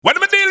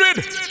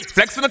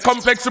Next to the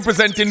complex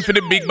representing for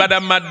the big bad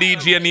and mad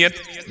DJ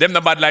Nate. Them the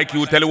bad like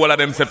you, tell you all of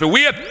them say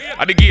wait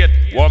at the gate,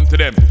 warm to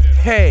them.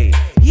 Hey,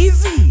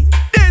 easy,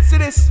 dance to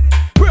this.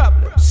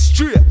 Problem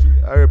straight.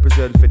 I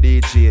represent for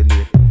DJ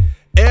Nate.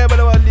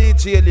 Everybody want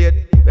DJ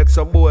Nate. Make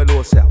some boy know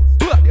yourself.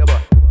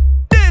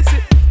 Dance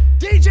it.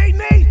 DJ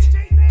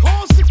Nate.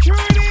 Call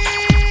security.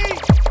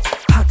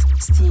 Hot,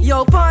 steamy.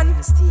 Yo,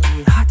 pun.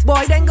 Steamy. Hot.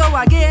 Boy, then go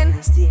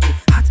again. Steamy.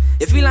 Hot.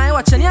 You feel like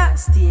watching, yeah?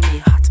 Steamy.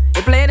 Hot.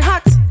 You playing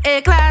hot.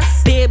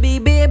 A-class. Baby,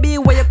 baby,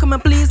 where you come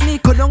and please me?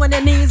 Go down on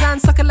your knees and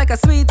suck it like a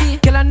sweetie.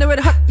 Girl, I know it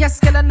hot. Yes,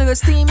 girl, I know it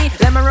steamy.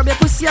 Let me rub your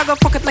pussy, I go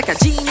fuck it like a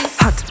genie.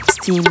 Hot,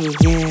 steamy,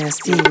 yeah,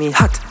 steamy.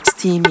 Hot,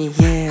 steamy,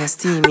 yeah,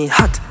 steamy.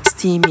 Hot,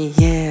 steamy,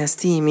 yeah,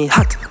 steamy.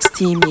 Hot,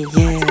 steamy,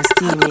 yeah,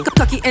 steamy.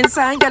 Cocky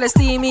inside, girl, it's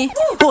steamy.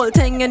 Whole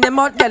thing in the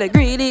mouth, girl, it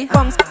greedy.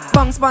 Bungs,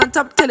 bungs, bun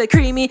top till it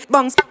creamy.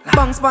 Bungs,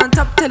 bungs, bun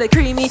top till it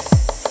creamy.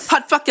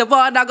 Hot fuck your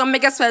water, gon'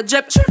 make a sweat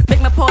drip.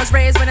 Make my paws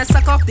raise when I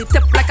suck off the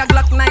tip like a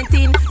Glock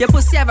 19. Your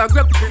pussy have a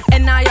grip,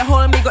 and now you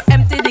hold me, go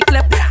empty the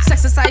clip.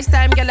 Exercise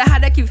time, girl, I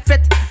had to keep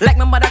fit. Like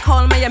my mother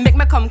call me, you make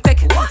me come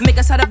quick. Make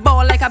us had a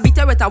ball like I beat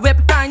her with a whip.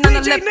 Kind on the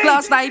lip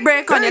gloss, like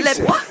break on your lip.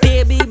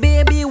 Baby,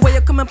 baby, where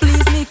you come and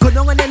please me? Go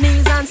down on your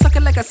knees and suck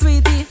it like a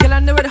sweetie. Girl, I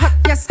know it hot,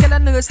 yes, girl, I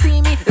know it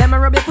steamy. Let me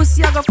rub your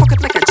pussy, I go fuck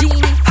it like a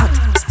genie.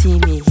 Hot,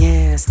 steamy,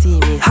 yeah,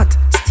 steamy. Hot,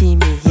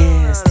 steamy,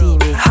 yeah,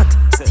 steamy. Hot,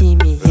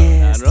 steamy,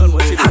 yeah,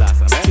 steamy.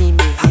 Hot, steamy,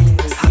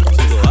 yeah,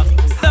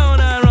 steamy. Down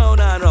and round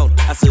and round.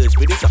 I search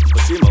for this up,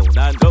 but she moan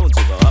and don't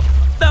you go up.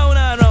 Down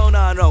and round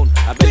and round.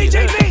 I beg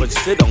her, but she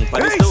sit down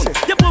by the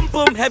stone. Your pum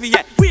pum heavy,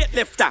 yeah,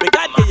 weightlifter. We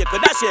got you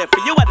could dash here for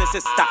you and the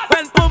sister.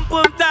 When pum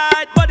pum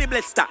tight, body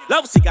blister.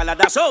 Love cigar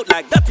dash out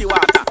like dirty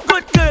water.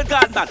 Good girl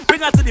gone bad,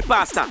 bring her to the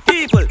pastor.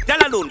 Evil, tell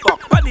alone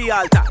cock, on the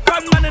altar.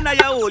 Gun man in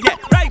your hole, yeah,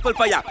 rifle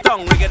for ya.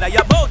 Tongue ringing at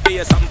your boat,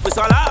 be something for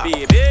solar.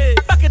 Baby,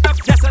 back it up,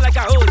 just like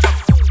a whole truck.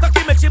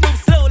 Cocky make she move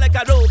slow like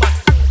a robot.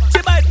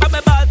 She bite from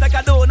my balls like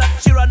a donut.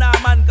 She run her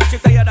man cause she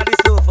tired of the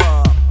slow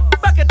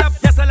fuck. Back it up,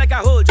 just like a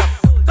whole truck.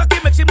 Cocky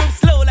make she move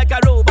slow like a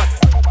robot.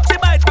 She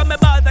bite from my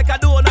balls like a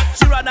donut.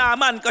 She run her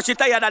man cause she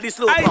tired of the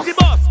slow fuck. I see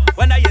boss,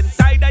 when I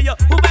inside of you,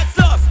 who bets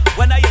lost?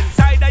 When I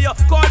inside of you,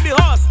 call me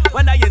horse.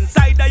 When I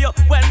inside of you,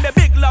 when the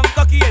big long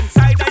cocky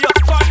inside of you,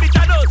 call me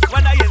Thanos.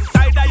 When I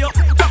inside of you,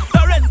 Chuck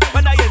Torrance.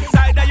 When I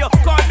inside of you,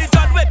 call me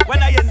John Wick.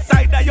 When I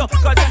inside of you,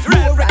 cause it's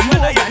real. When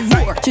I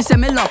inside. She said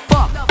me love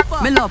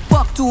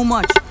fuck too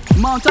much.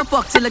 Mount a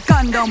fuck till the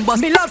condom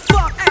bust. Me love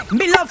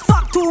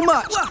fuck too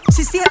much.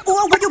 She said,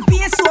 oh, why you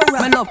being so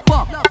rough?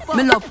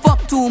 Me love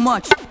fuck too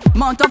much.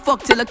 Mount a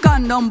fuck till the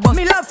condom bust.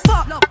 Me love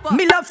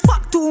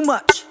fuck too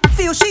much.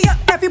 Feel she up,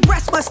 every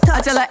breast must touch.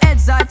 I tell her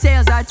heads are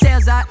tails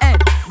are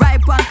head.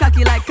 Ride pan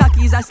cocky like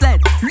cocky's a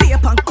sled. Lay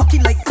upon cocky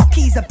like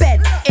cocky's a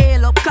bed.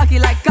 Ail up cocky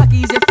like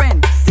cocky's your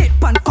friend. Sit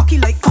pan cocky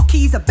like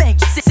cocky's a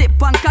bench. Sit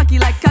pan cocky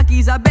like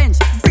cocky's a bench.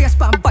 Brace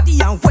pan body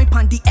and wipe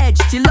on the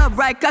edge. She love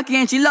ride cocky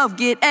and she love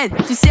get head.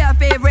 She say her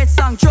favorite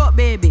song, Choke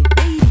Baby.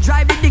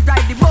 Drive the dick,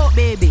 drive the boat,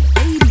 baby.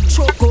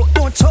 Choke,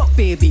 don't choke,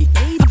 baby.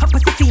 Her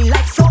pussy clean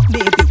like soap,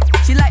 baby.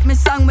 She like me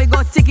song, we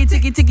go ticky,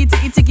 ticky, ticky,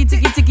 ticky, ticky,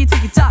 ticky, ticky,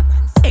 ticky, tock.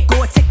 It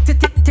go tick, tick,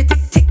 tick, tick, tick,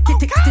 tick, tick,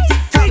 tick, tick,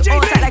 tick.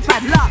 All tight like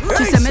padlock.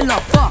 She say me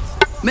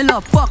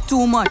love fuck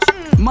too much.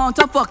 Mount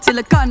a fuck till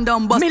the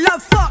condom bust. Me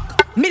love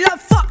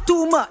fuck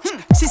too much.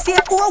 She say,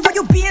 oh, why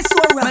you being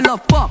so rough?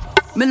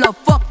 Me love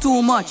fuck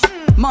too much.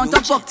 Mount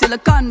a fuck till the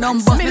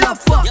condom bust. Me love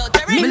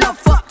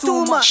fuck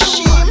too much.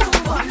 Hey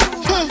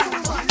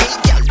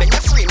girl, when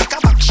you're free, make a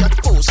back shot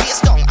pose.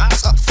 Face down,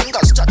 ass up,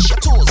 fingers touch your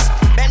toes.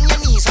 Bend your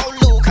knees, how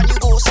low can you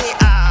go? Say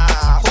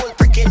hold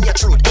prick in your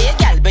throat. Hey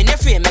girl, when you're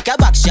free, make a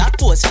back shot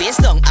pose. Face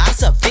down,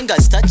 ass up,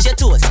 fingers touch your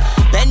toes.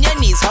 Bend your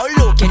knees, how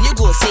low can you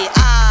go? Say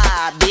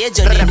bitch,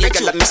 you need your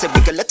throat. Let me say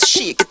wiggle, let's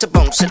shake it to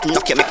bounce it,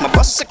 knock you. Make my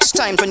bust 6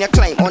 times when you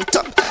climb on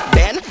top.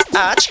 Then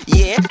arch,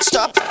 yeah,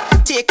 stop.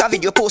 Take a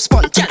video, post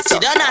on TikTok.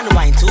 Sit down and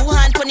wine, 2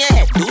 hands on your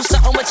head. Do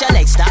something with your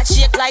legs, start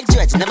shake like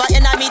dreads. Never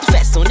in a meat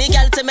fest, only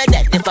girl to me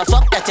dead. If I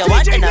fuck that you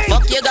want, and I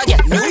fuck you go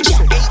get new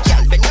jet. Hey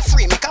girl, when you're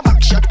free, make a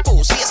back shot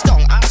pose. Face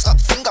down, ass up,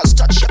 fingers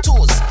touch your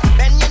toes.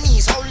 Bend your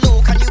knees, how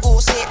low can you go?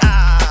 Say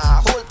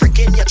hold prick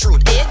in your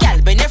throat. Hey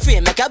girl, when you're free,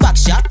 make a back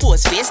shot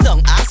pose. Face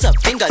down, ass up,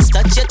 fingers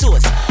touch your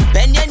toes.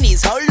 Bend your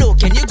knees, how low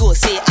can you go?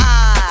 Say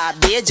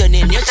bitch, you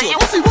need your throat.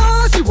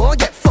 What she want,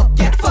 get fucked.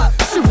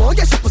 She want,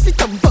 get she pussy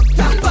dumb buck.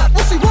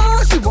 What she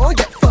want,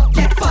 get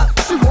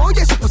fucked. She want,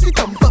 get she pussy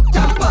dumb buck.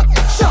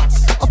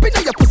 Shots up in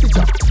your pussy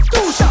jaw.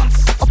 2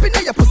 shots up in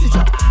your pussy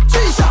jaw.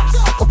 3 shots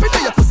up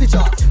in your pussy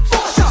jaw. 4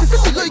 shots. She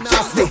says she like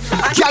this.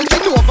 Girl,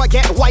 bend over,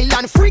 get wild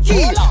and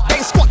freaky.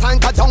 Then squat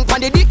and go down on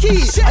the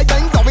dicky. I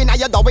then go in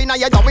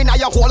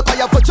your hole, cause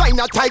your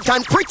vagina tight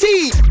and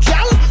pretty.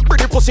 Girl,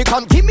 pretty pussy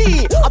come give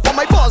me. Upon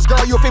my balls,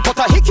 girl, you feel put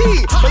a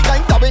hickey. I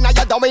then go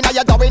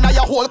in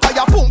your hole, cause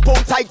your boom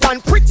boom tight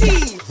and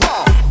pretty.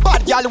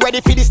 Bad girl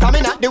ready for the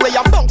stamina. The way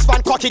you bounce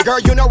fan cocky, girl,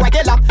 you know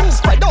regular.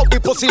 Spread out the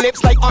pussy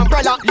lips like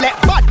umbrella. Let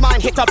bad man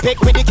hit a pic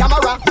with the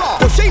camera.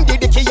 Pushing the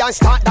dicky and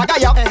start the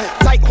guy up.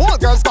 Like whole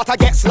girls gotta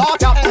get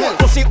slaughtered.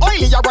 Pussy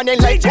oily, you're running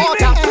like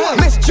water.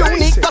 Miss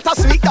Junie got a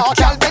sweet dog.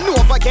 Girl, bend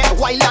over,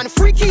 wild and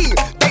freaky.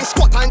 Then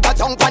squat and go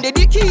down on the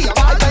dicky.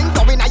 I then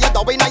go in a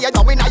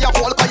your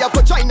hole, cause your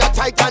vagina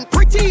tight and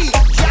pretty.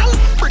 Girl,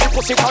 bring the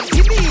pussy come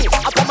give me.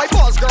 Upon my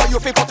balls, girl, you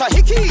feel put a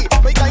hickey.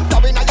 We then go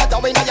in a your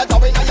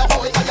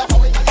hole,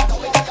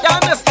 You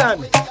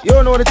understand?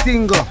 You know the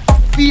thing go.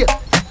 Feet.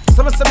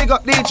 Some say big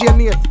up DJ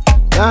Nate.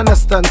 You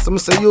understand? Some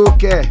say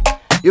UK.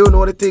 You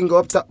know the thing go.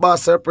 Up top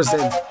boss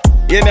represent.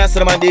 Yeah, me I say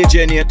the man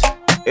DJ Nate.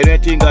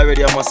 Anything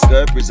already I must go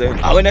represent.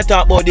 And when I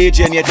talk about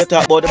DJ Nate, you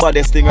talk about the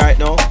baddest thing right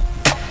now.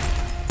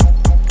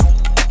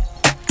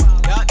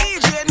 Yo,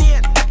 DJ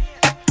Nate.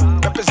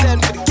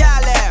 Represent for the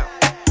gal there.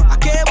 I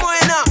came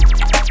going up.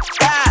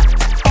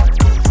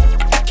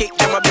 Kick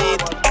them a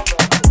beat.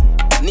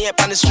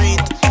 Nate on the street.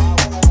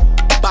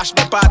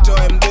 Bashment part to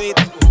him do it.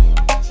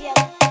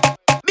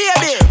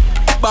 Baby,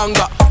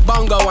 bongo,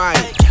 bongo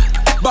wine.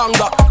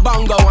 Bongo,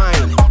 bongo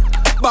wine.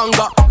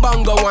 Bongo,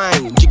 bongo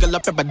wine. Jiggle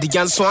up your body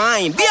and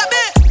swine.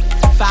 Baby,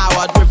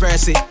 forward,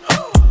 reverse it.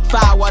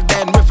 Forward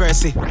then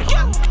reverse it.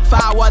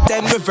 Forward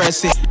then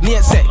reverse it.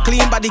 Nate say,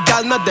 clean body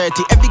girl not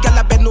dirty. Every girl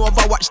I bend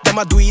over, watch them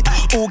a do it.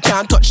 Who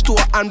can't touch toe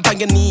and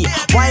bang your knee?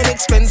 Wine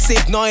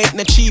expensive, no it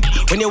not cheap.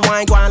 When you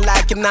wine go on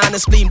like an anna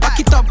spleen. Back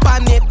it up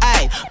on it,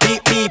 aye.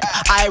 Beep beep.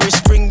 Irish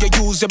spring, you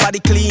use your body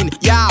clean.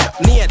 Yow,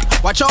 Nate,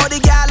 watch all the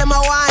girl in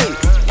my wine.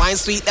 Wine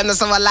sweet, them the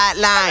summer light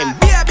lime.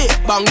 Baby,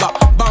 bongo,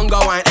 bongo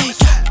wine.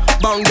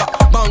 Bongo,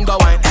 bongo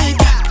wine.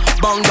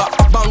 Bongo,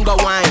 bongo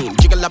wine.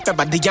 Jiggle up your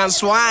body and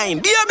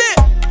swine. Baby,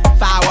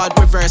 forward,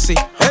 reverse it.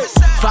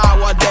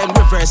 Forward, then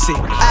reverse it.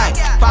 Aye,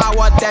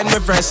 forward, then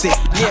reverse it.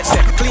 Yes,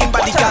 clean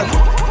body girl.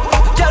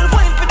 Girl,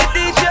 wine for the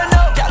DJ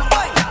now. Girl,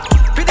 wine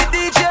for the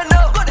DJ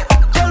now.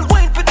 Girl,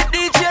 wine for the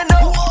DJ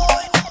now.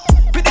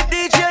 For the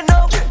DJ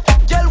now.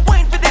 Girl,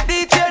 wine for the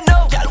DJ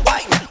now. Girl,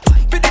 wine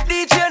for the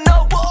DJ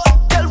now.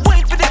 Girl,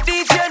 wine for the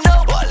DJ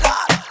now.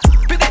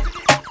 For the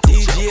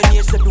DJ,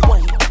 yes, every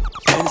wine.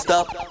 Can't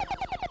stop.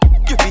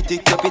 Give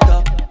it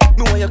up.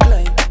 Me want you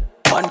climb.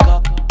 One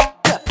cup.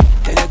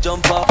 Then you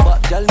jump up, but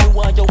girl, me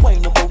want you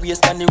wind up your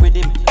waist and the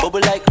rhythm.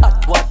 Bubble like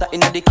hot water in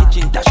the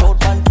kitchen. Dash out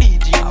man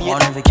DJ and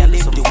you tell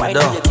him the wine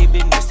that you give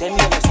him. Send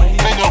me.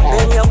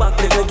 Bend your back,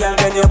 little girl,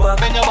 bend your back.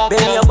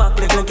 Bend your back,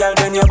 little girl,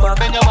 bend your back.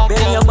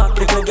 Bend your back,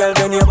 little girl,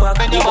 bend your back.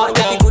 The one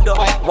you feel good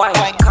up,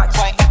 wine catch.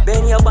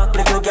 Bend your back,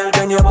 little girl,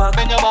 bend your back.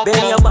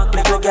 Bend your back,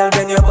 little girl,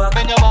 bend your back.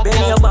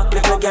 Bend your back,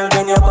 little girl,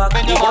 bend your back.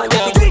 The one you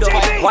feel good up,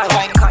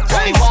 wine catch.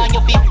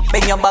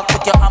 Bend your back,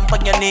 put your hand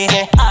on your knee.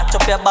 Arch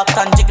up your back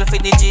and jiggle for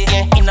the G.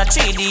 In a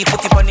 3D,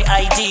 put it on the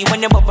IG.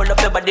 When you bubble up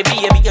your body,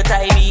 baby, you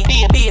tie me.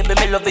 Baby,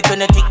 me love it on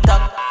the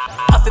TikTok.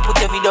 I fi put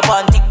your video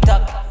on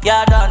TikTok.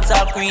 Yeah,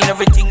 dancehall queen,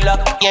 everything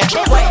lock. Yeah,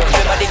 why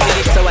everybody feel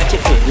it? So what you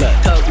feel? Look,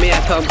 thump me a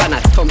thump and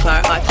a thump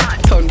her hot.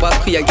 Turn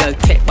back with your girl,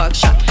 take back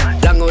shot.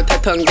 Long out her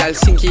tongue, girl,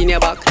 sink in your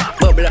back.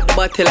 Bubble up the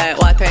body like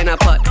water in a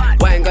pot.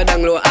 Wine go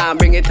down low and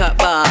bring it up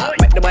back.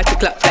 Make the body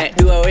clap like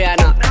do a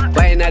Rihanna.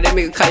 Wine at the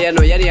milk, cause you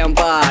know you're damn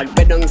bad.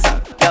 Bed down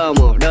suck, don't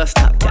move, don't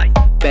stop.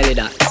 Belly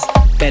dance,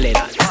 belly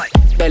dance.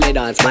 Belly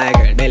dance, my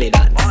girl, belly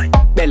dance.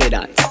 Belly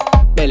dance,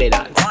 belly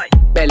dance.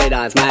 Belly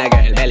dance, my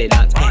girl, belly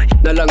dance.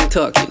 No long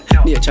talking,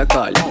 nature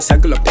calling.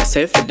 Circle up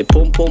yourself with the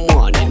pum pum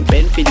morning.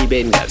 Bend for the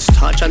bend, girl,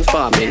 start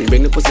transforming.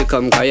 Bring the pussy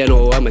come, cause you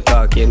know I'm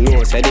talking.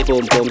 No, say the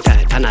pum pum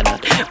tight, and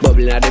that.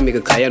 Bubbling at the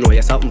middle, cause you know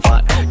you're something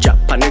fat. Drop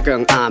on the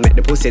ground, make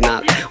the pussy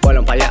knock. Hold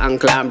on for your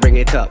ankle and bring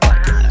it up.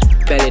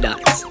 Belly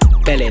dance,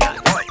 belly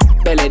dance.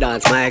 Belly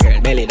dance, my girl,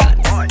 belly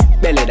dance.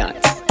 Belly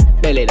dance,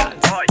 belly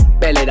dance.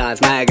 Belly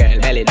dance, my girl,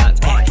 belly dance.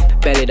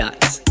 Belly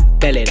dance,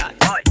 belly dance.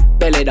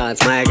 Belly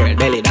dance, my girl,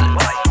 belly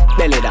dance.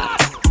 Belly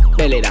dance,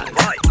 belly dance.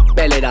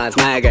 Belly dance,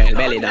 my girl,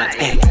 belly dance.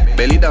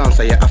 Belly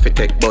dancer, you have to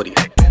take body.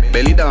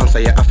 Belly dancer,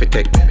 you have to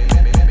take.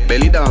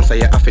 Belly dancer,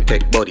 you have to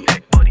take body.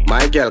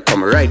 My girl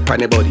come right on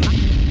the body.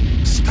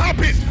 Stop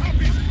it!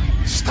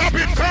 Stop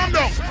it! Calm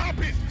down!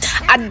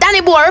 A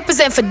Danny Boy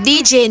represent for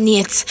DJ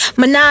Nate.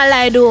 Man, nah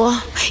lie though.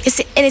 You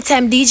see,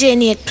 anytime DJ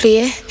Nate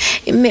play,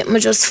 it make me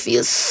just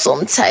feel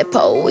some type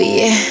of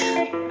way.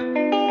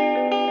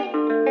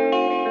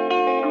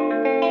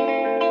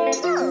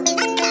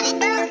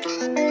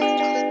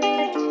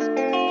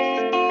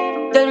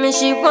 Tell me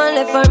she want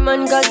left her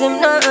man, cause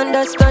him not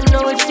understand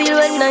how it feel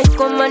when night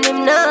come and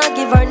him not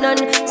give her none.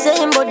 Say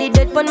him body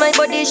dead pon my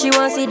body, she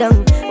want sit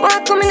down.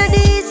 Walk come in the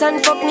east and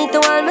fuck me to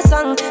all my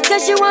song. Say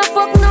she want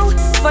fuck now,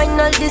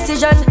 final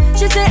decision.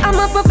 She say I'm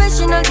a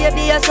professional,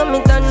 baby, I saw me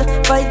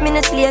done. 5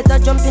 minutes later,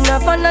 jump in a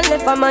van and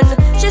left a man.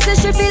 She say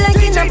she feel like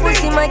in a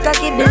pussy, my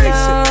cocky belong.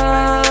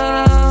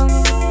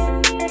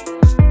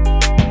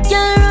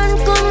 Girl,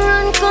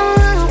 run,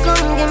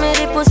 come, give me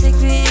the pussy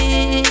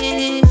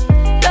quick.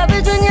 Love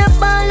it when you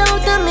ball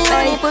out of me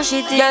when you push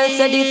it in. Girl,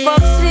 say the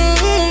fuck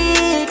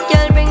sweet.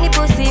 Girl, bring the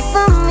pussy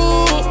for me.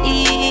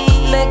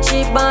 Make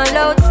she ball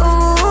out,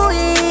 ooh.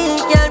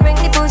 Girl, bring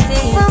the pussy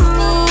for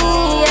me,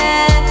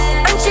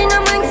 yeah. And she no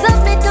mind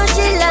up because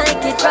she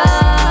like it raw.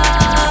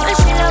 And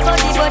she love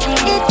body,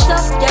 it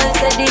tough. Girl,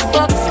 say the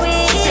fuck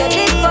sweet. Say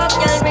the fuck,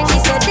 girl, bring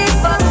it, say the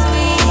fuck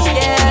sweet,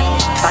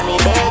 yeah. Funny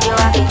bed, you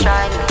have to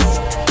try me.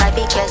 I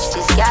be catch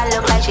this girl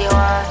look like she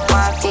want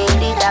feel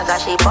the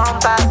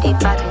bump out the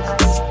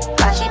fattest.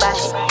 Bashy,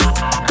 bashy.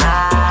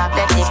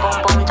 Let the boom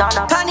boom turn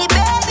up. Honey,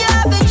 baby, you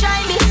have to try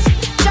me.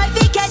 Try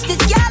to catch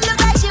this girl, look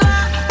like she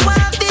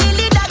want feel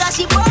it, dagger,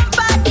 she bump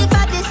out the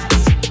fattest.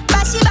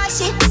 Bashy,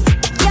 bashy.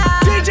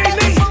 Yeah, let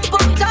the boom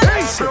boom turn up.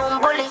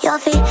 Your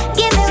feet,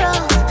 give me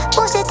rough,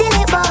 push it till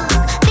it ball.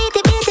 Beat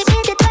it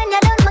when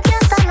you're done, I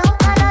can't stand up.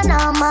 No,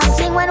 my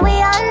thing when we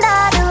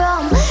under the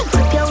rum.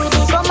 Grip you with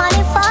it, come on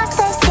the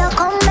fastest. You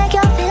come make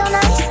you feel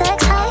nice, sex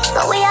high.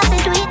 So we have to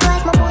do it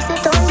twice, my pussy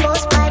done,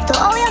 bust pipe to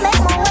how you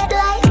make my wet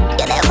life.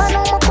 You never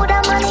know me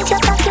coulda manage,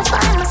 just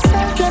occupy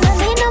myself. You don't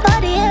need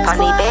nobody else.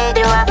 Honey,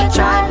 baby, you have to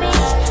try me.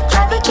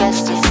 Try to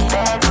catch this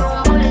bedroom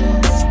bully.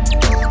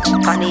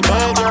 Honey,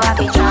 baby, you have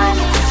to try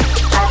me.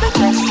 Try to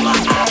catch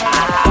this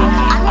bedroom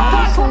bully.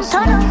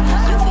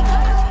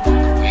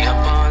 We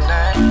up all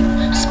night,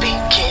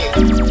 speaking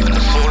on the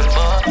phone,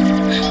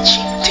 but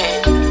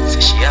cheating.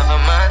 Say she have a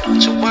man,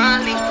 but you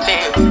want leave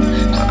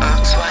him. I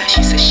ask why,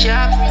 she say she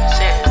have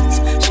reasons.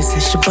 She say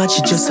she bad,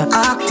 she just a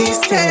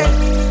artist.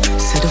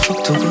 Say the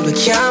fuck to me, we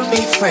can't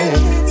be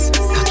friends.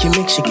 Cocky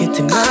make she get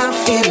in my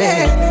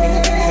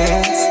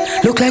feelings.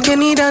 Look like you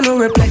need a new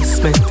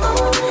replacement.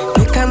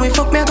 Next time we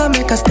fuck, me I gonna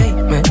make a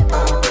statement.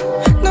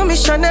 No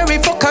missionary,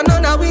 fuck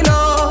none of we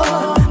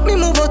know. Me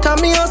move out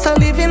of me house and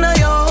live in a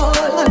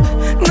yard.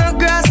 No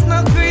grass,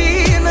 no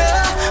green,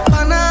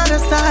 on the other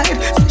side.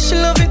 Say she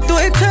love it, do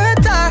it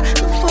hurt her.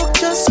 The fuck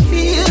just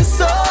feels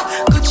so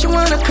good, she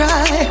wanna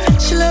cry.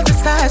 She love the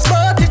size,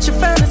 but it she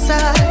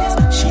fantasize.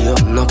 She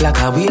open up like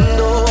a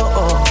window,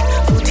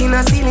 foot in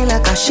a ceiling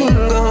like a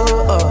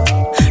shingle.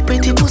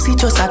 Pretty pussy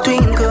just a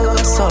twinkle,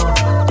 so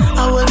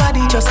her whole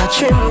body just a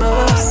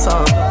tremble,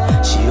 so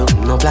she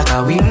open up like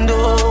a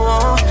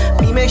window.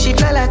 Me make she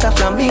fly like a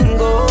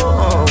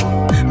flamingo.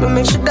 Me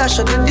make she dash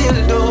her the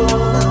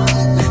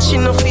dildo. She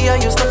no fear,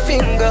 use the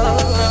finger.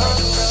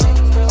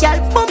 Girl,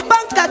 pump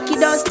and cocky,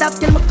 don't stop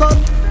till me come.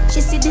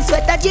 She see the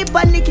sweater jeep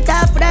and lick it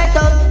off right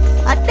up.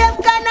 And them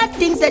kind of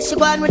things that she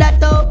go on with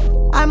that up.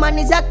 Her man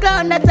is a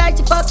clown, that's why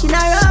she fucking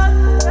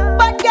around.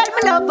 But girl,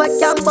 me love her,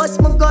 can bust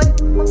my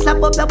gun.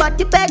 Slap up your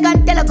body peg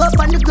and tell her go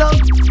on the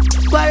ground.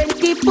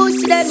 Quarantine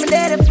pussy, then me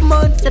there for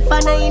months. If I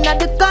know in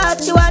the car,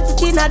 she want to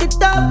chin at the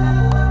top.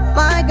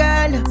 My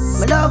girl,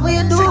 me love what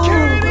you do.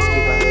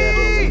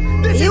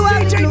 You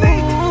are the glue.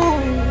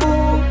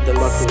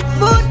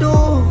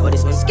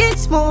 Voodoo, skin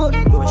smooth.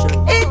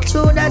 It's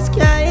true, that's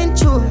can't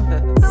true.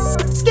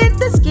 Skin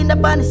to skin,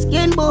 up on the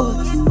skin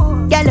boots.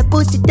 Girl, the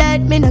pussy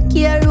tight, me no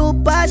care who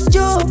pass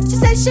you. She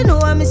said she know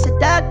I miss a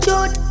dark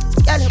truth.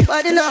 Girl, your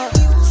body know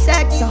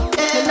sex,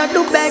 me not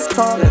do beg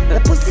for.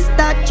 The pussy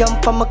start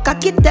jump and my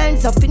cocky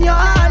turns up in your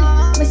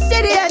hand. Me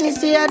see the and you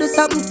see I do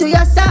something to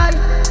your son.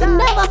 You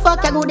never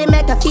fuck a good, they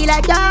make her feel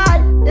like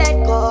y'all.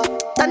 Let go,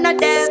 turn the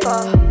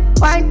devil.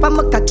 Wine pa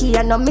my cocky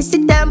and no miss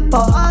the tempo.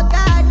 Oh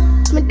God,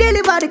 me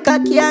deliver the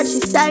cocky and she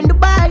sign the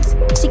bags.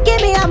 She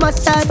give me a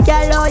massage,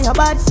 girl, oh your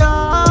bad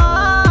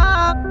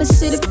song. Me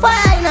see the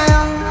fire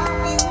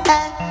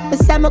now, me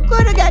say me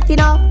coulda get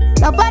enough.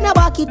 Love when I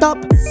back it up,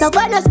 love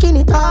when I skin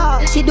it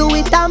up. She do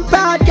it, I'm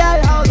proud,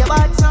 girl, how you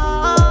bad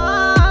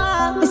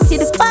song. Me see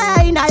the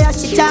fire in her,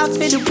 she talk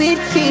for the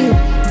whipped cream.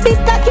 Big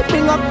cocky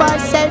bring up her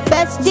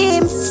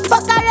self-esteem.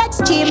 Fuck her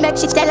ex-team, make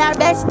she tell her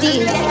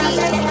bestie.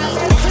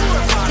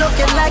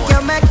 Looking like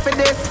you're meant for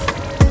this.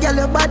 Girl,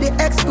 your body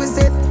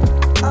exquisite.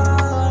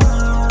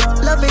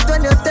 Love it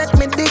when you take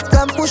me dick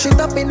and push it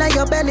up in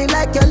your belly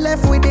like you're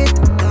left with it.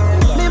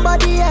 Me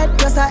body head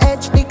just a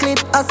edge the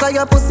clit. I saw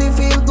your pussy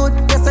feel good.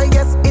 Yes,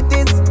 yes, it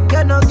is.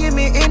 You know give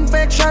me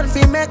infection,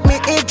 fi make me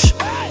itch.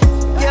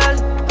 Girl,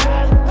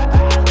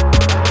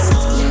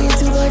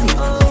 still body,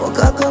 fuck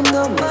her come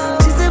down.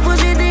 She say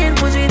push it in,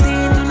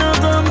 do not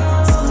come.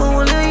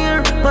 Small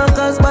here, back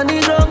us on the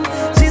drum.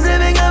 She say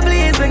beg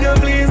you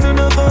please, do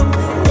not come.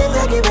 If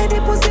you give me the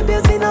pussy,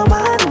 please me no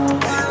man.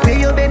 May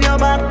you bend your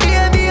back,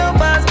 baby, your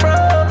pass pro.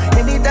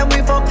 Anytime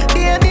we fuck,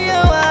 baby,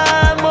 you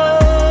want more.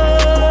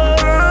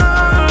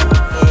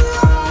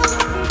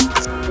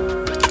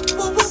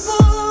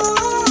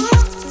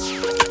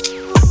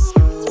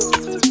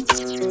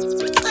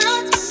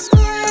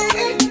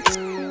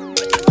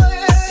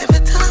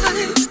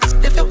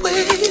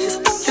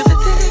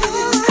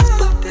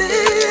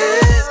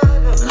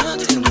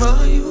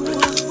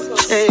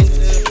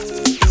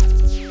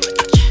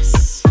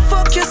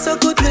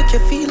 You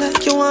feel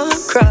like you wanna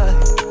cry.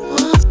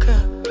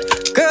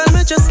 Girl,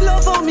 me just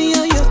love on me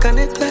and you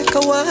connect like a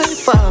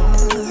Wi-Fi.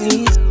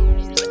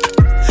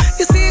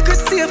 Your secret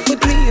safe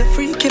with me, a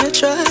freak in a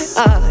try.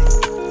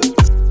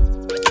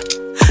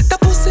 That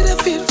pussy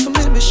that feel for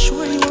me, be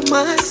sure you on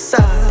my side.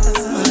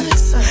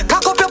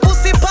 Cock up your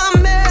pussy pa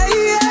me,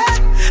 yeah.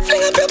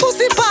 Fling up your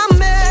pussy pa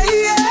me,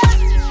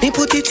 yeah. Me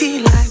put it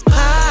in like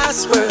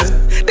password.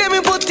 Then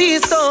me put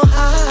it so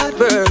hard,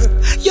 bro.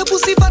 Your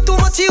pussy for too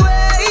much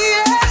away,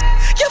 yeah.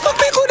 You fuck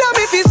me good and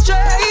me feel straight,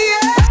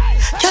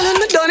 yeah. Girl, I'm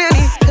not done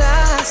any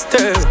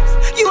plaster.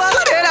 You are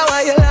the dead,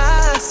 why you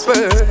last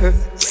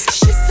first.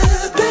 She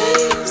said,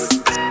 babes,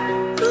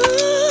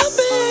 oh,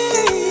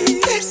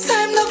 babe, next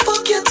time the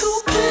fuck you too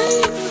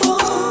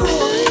painful.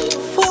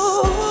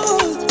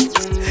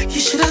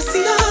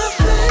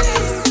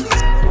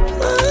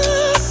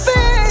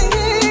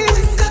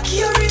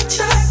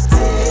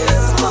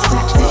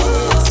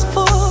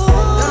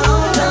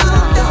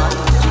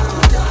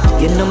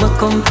 You know me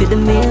come for the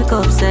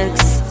makeup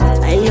sex.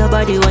 I your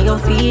body when you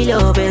feel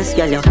your best,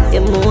 girl. Your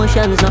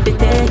emotions not to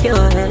take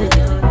your head.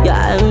 You're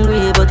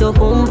angry but your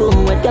boom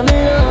boom wet. Got me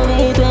love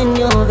it when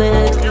you're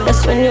vexed.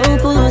 That's when your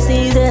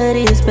pussy's at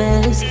its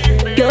best.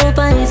 Your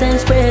thighs and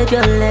spread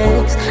your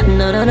legs.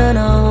 No, no, no,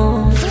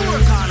 no.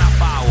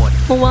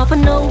 I want to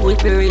know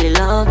if you really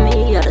love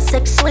me. Or the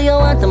sex where you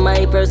want to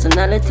my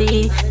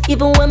personality.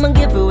 Even when I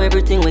give you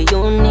everything where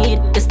you need,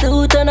 you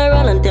still turn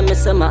around and tell me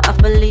some I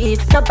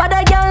believe. Now but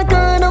a girl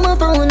can on my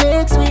phone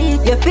next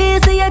week. Your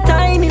face and you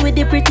tie me with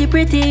the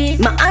pretty.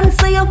 My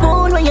answer your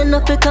phone when you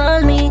not to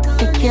call me.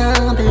 I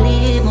can't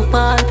believe my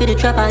fall for the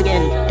trap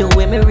again. The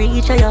way me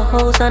reach at your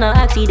house on an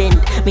accident.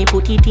 Me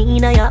put it in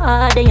your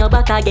heart then you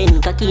back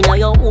again. Cocky now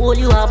you hold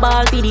you a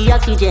ball for the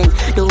oxygen.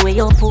 The way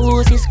your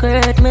pussy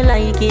skirt me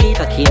like it.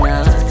 Cocky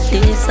now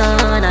this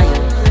on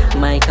you.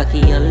 My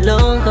cocky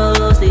alone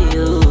goes to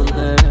you,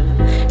 girl.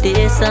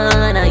 This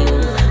on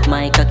you.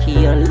 My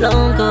cocky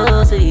alone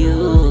goes to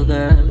you,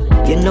 girl.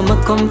 You know me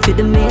come for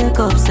the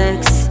makeup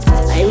sex.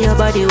 I your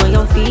body when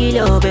you feel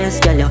your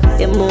best, girl. Your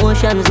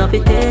emotions not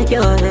to take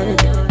your head.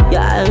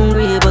 You're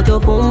angry but your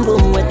boom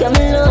boom wet. Got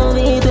me love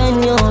it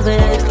when you're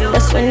vexed.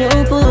 That's when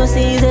your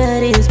pussy's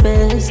at its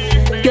best.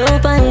 Your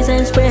thighs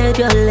and spread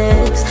your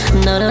legs.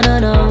 No, no, no,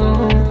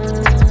 no.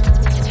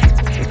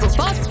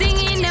 First thing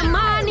in the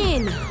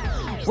morning,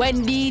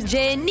 when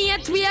DJ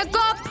Nate wake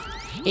up,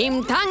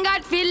 him thank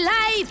God for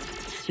life.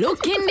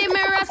 Look in the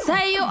mirror,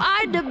 say you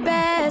are the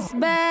best,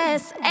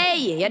 best. Hey,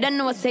 you don't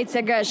know what say it's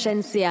a girl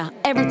Shensia.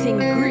 Everything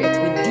great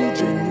with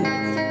DJ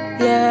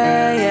Nate.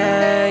 Yeah,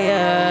 yeah,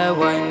 yeah,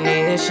 One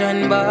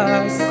Nation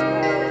boss.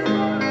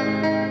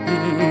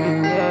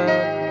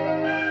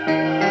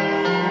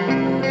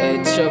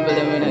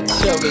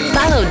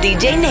 Follow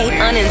DJ Nate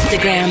on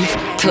Instagram,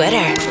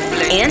 Twitter,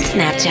 and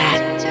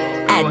Snapchat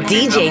at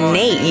DJ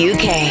Nate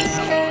UK.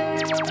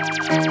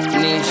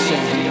 Nation.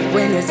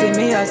 When you see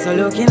me, also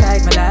looking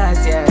like my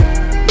last year.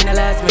 In the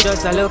last, me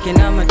just a looking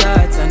at my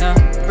thoughts. And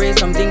pray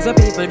some things that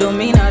people don't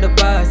mean out the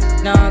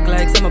past. Now act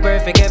like some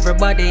perfect,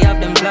 everybody have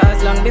them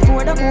flaws. Long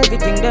before the COVID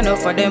thing, done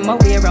enough for them, I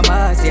wear a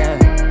mask, yeah.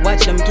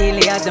 Watch them kill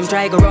you as them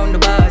try go round the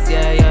bus,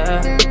 yeah,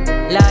 yeah.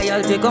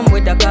 Loyalty come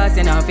with the cost,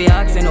 and if you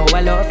asking how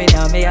I love it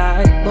on me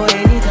heart. But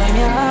anytime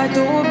your heart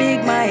too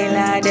big, my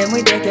lad, then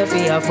we take you for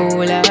a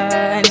fool.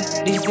 And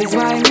this is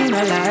why me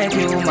not like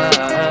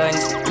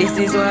humans. This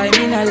is why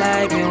me not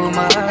like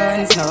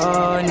humans.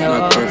 No,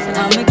 no.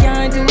 And me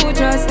can't do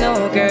trust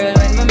no girl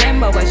when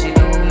remember what she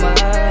do,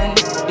 man.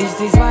 This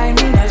is why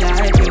me not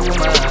like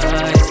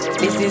humans.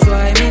 This is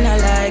why me not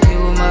like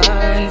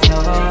humans.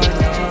 No,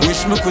 no.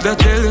 Wish me coulda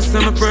tell you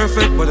I'm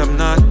perfect, but I'm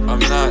not.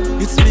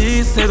 It's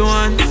me, said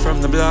one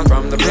from the block.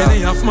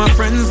 Many of my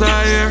friends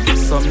are here,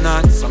 some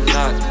not.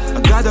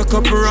 I got a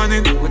couple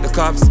running with the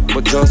cops,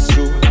 but just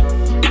you.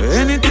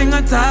 Anything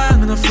at all,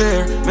 me no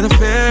fear.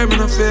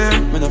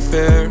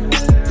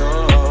 No.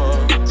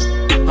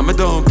 And me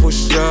don't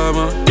push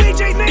drama,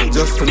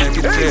 just to make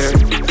it clear.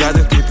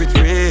 Gotta keep it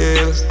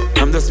real.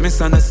 I'm just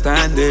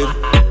misunderstanding.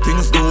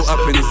 Things do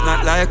happen, it's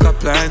not like I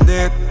planned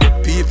it.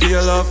 People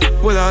you love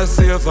will all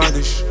see you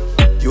vanish.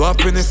 Your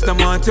happiness, them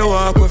want you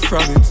walk away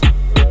from it.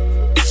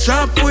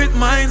 Sharp with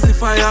minds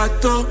if I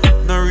had to.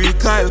 No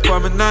recoil for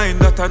me 9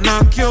 that I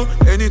knock you.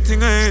 Anything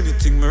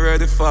me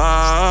ready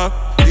for.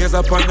 Gaze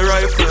up on the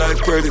rifle like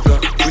Predator.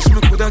 Wish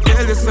me coulda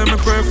tell you say me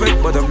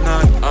perfect, but I'm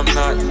not.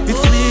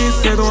 It's me,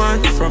 said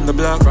one from the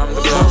block.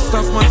 Most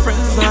of my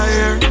friends are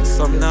here,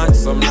 some not.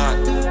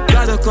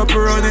 Got a couple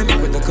running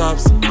with the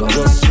cops,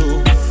 just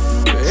you.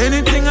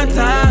 Anything at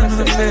all,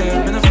 me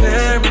no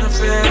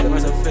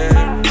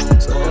fear.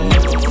 So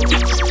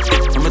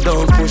I'ma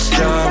don't push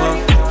drama,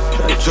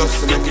 just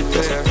to make it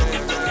clear.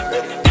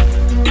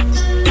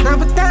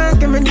 Never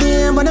talk every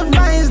day, but the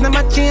vibes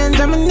never change.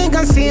 I'm a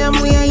nigga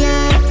same way,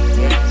 yeah.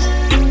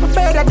 I'm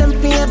better than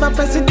paper,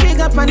 press the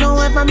trigger, I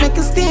know if I make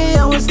it stay,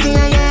 I will stay,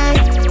 yeah.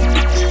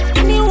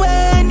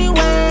 Anywhere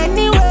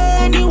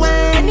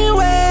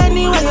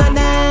you're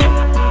there.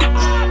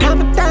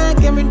 Never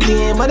talk every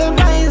day, but the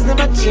vibes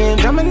never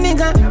change. I'm a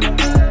nigga.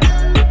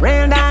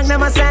 Real dog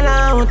never sell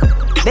out.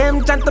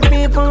 Them chat to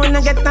people when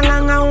I get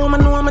along. A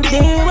woman know me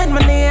deal with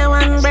my day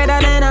one better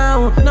than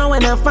now. Now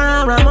when I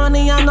fire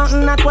money and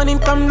nothing, not when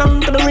it come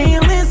down to the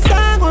realest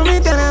talk. When me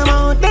tell them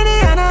out, then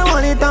they other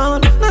want it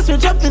out. Now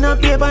switch up in a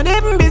paper,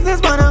 different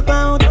business man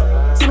account.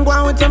 Sing go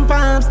on with them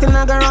palms, still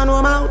not gonna run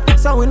home out.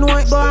 So we know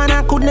it go on,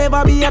 I could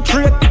never be a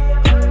trick.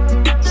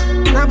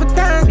 Never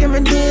talk every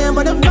day,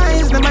 but the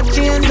vibes never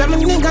change. I'm a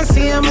nigga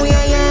same way,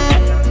 yeah.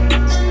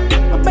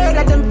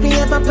 Better than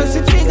paper, press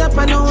the trigger,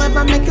 I know if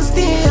I make it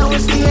stay, I will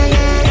stay,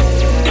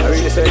 yeah. I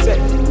really say.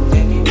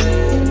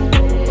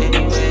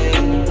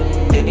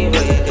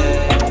 Anyway,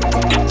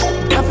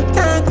 yeah. Never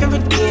talk every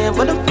day,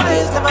 but the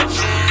vibes never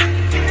change.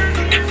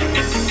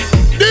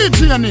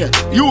 DJ Nate,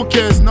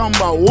 UK's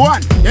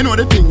 #1. You know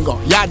the thing go.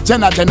 Yeah,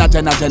 Jenna.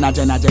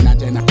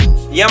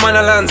 Yeah, man,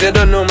 Alonso, you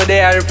don't know me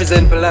there. I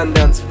represent for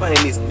London's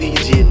finest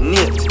DJ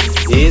Nate.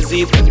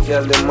 Easy for the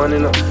girl, them money,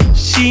 no.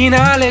 She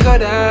not let go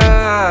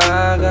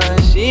dog,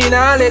 she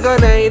nah let go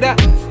neither.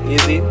 You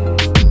see?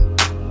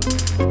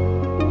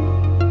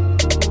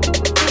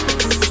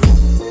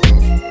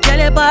 Girl,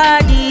 your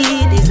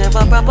body deserve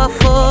a proper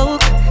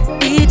fuck.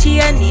 DJ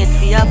and Nate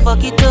for ya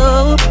fuck it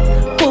up.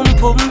 Pum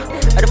pum.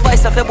 And the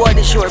voice of your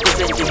body sure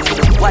representing to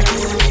the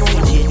whites.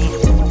 DJ Nate.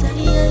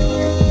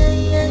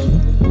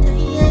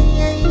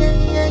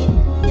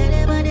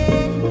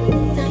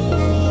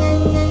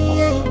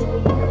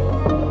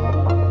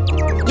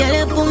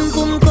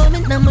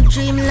 I'm a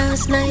dream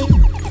last night.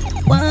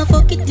 Wanna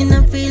fuck it in a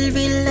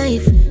real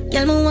life.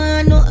 Girl, me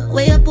wanna know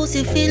where your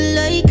pussy feel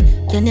like.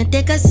 Can you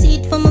take a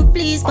seat for me,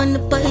 please, on the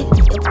pipe?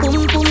 Your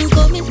boom boom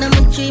coming, I'm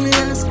a dream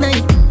last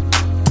night.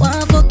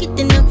 Wanna fuck it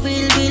in a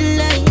real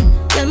life.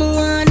 Girl, me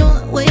wanna know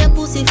where your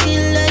pussy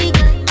feel like.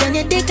 Can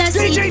you take a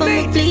seat for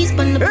me, please,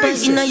 on the pipe?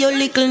 You know your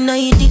little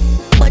nighty,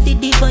 body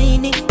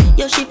divine it.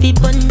 Your shifty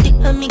bandit,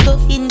 and me go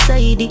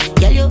inside it.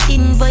 Girl, you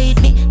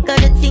invite me,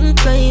 got a thing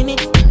cry me.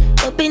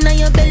 Up in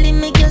your belly,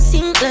 make you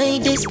sing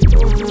like this.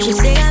 She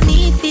say I'm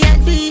me for a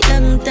do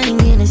long time,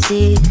 you know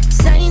say.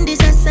 Sign this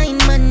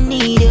assignment,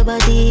 need your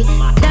body.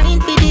 Dying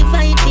for the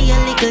fight for your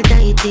little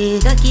tighty.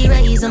 Cocky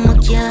rise, I'm a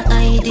can't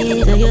hide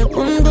it. So you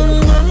boom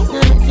boom boom,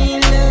 I feel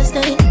last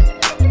night.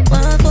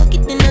 Wanna fuck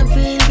it in a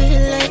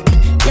real life.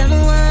 Tell me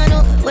wanna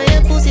know where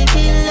your pussy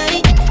feel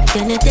like.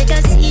 Can you take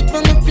a seat for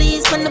me,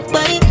 please, on the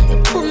pipe?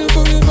 You boom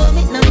boom boom,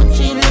 it now my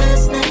dream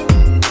last night.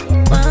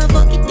 Wanna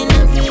fuck it in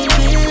a real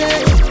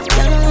life.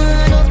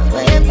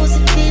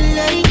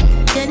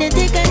 Can you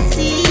take a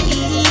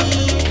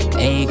seat?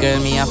 Hey girl,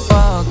 me a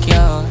fuck you,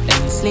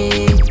 then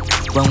sleep.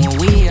 When we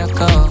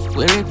wake up,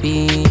 we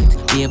repeat.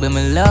 Baby,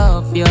 me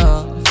love you,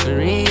 for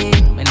real.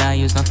 When I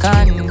use no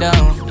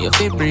condom, you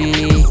feel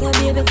breathe. So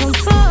baby, come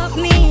fuck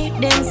me,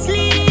 then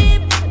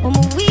sleep. When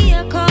we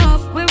wake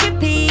up, we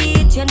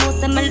repeat. You know,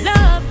 say me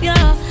love you,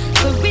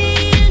 for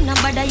real.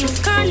 Nobody use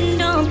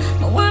condom,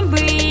 I want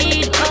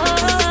breathe.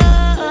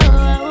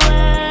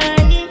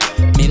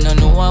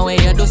 One way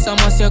you do so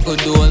much, you could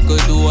do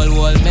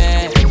all,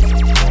 man.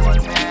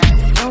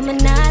 No, me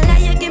nah lie,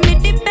 you give me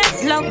the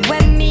best love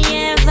when me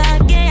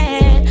ever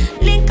get.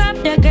 Link up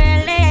the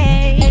girl,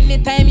 eh.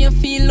 Anytime you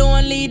feel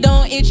lonely,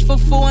 don't itch for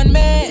phone,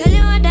 man. Tell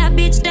you what that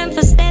bitch them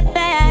for step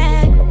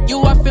back.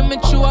 You are feel me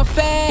true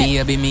affair.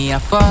 Baby, me a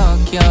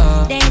fuck you.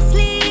 Then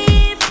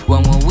sleep.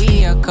 When we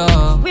wake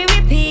up, we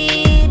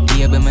repeat.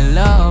 Baby, me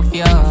love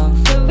you.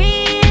 For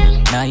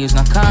real. Now use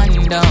no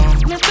condom.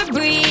 Me for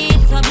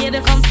breathe, so baby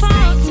come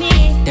fuck me.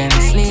 Then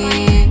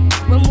sleep.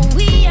 When we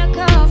wake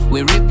up,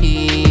 we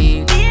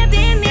repeat.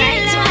 Baby,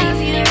 me love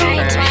you.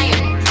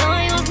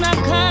 Don't use no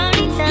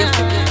condom.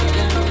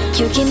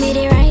 You give me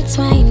the right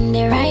wine,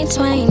 the right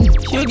wine.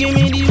 You give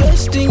me the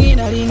best thing in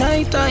the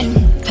night time.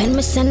 When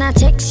me send a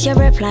text, you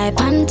reply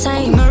on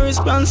time. No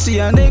response to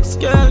your next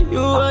girl, you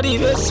are the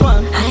best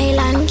one.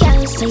 Island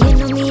girl, so you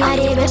know me are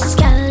the best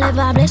girl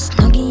ever blessed.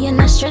 No give you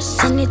no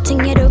stress,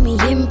 anything you do me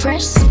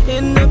impress.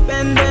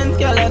 Independent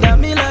girl that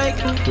me like.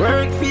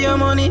 Work for your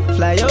money,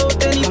 fly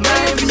out anytime.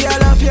 I'm for your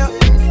love you,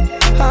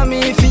 I'm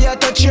me for your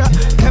touch you.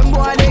 Them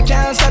boy they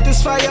can't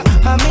satisfy you.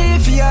 I'm me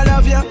for your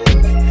love you,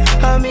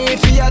 I'm me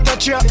for your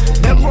touch you.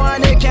 Them boy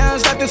they can't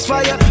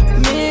satisfy you.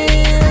 Me,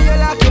 you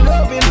like your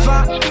loving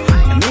fat.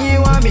 Me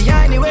want me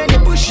anyway they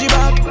push you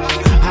back.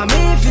 I'm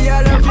me for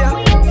your love you,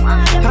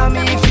 I'm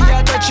me for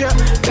your touch you.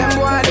 Them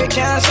boy they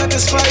can't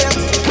satisfy you.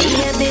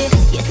 Baby,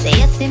 you say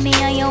you see me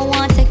and you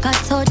want take a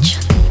touch.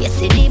 You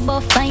see the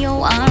buff and you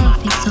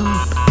want it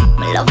up.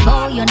 Me love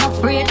how you're not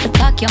afraid to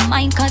talk your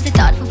mind, cause it's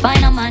hard to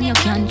find a man you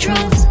can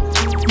trust.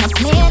 Not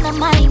playing a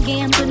mind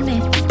games with me.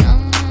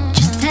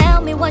 Just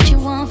tell me what you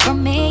want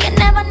from me. You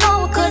never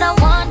know, could I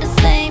want the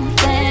same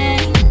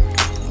thing?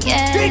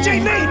 Yeah.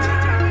 DJ Nate,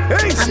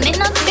 I may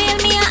not feel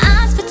me, I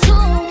ask for too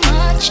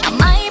much. I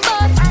might,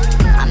 but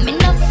I may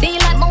not feel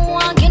like my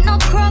one get no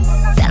crop.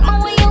 Tell me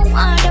what you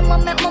want, I'ma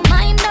make my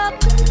mind up.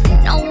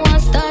 No one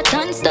start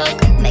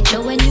unstuck. Make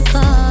sure when you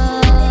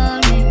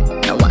call me,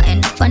 no one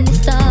end up on the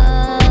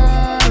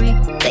story.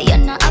 Say you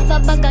not have a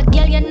bag of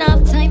girl, you not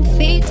have time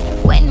feet.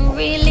 When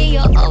really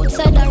you're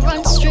outside the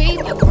run street,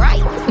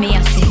 right? Me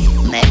I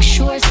say, make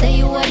sure say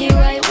you are the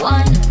right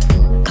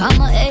one. Come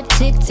my head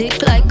tick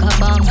tick like a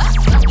bomb.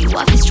 You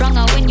have to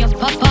stronger when you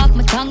pop off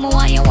my tongue.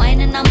 While you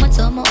whining, I'ma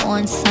tell my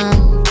own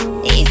song.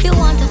 If you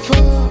want a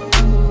fool,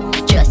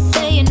 just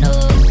say you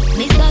know.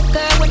 This a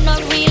girl, we're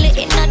not really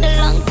in the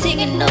long thing,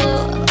 you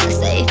know.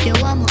 Say if you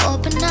want me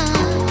open up.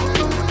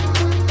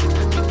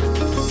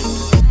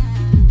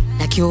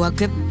 Like you a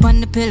grip on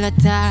the pillow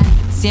tight.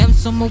 Same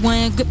summer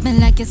when you grip me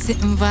like you're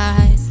sitting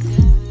vice.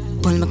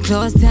 Pull me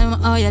close, tell me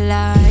how you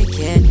like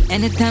it.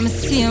 Anytime I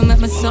see you, make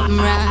me something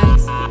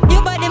rise.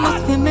 Your body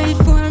must be made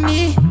for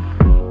me.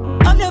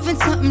 I'm loving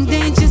something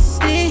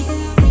dangerously.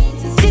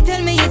 She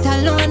tell me it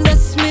alone,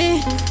 that's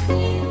me.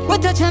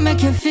 What touch I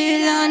make you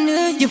feel on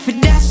it? You for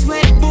dash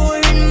with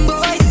boring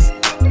boys.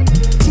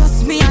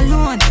 Just me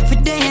alone, for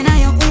day and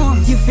I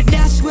own. You for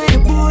dash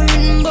with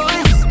boring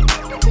boys.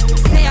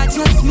 Say I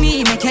just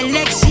me, make your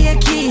legs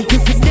shaky. You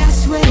for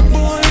dash with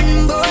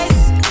boring boys.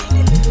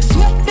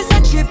 Sweat is a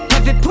trip,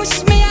 if it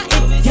push me, I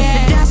it, yeah.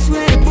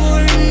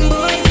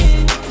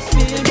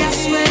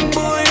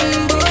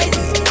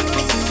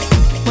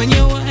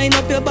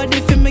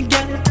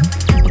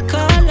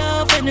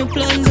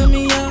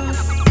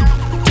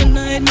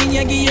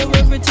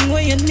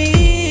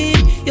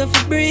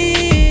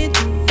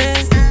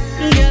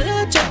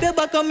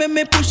 make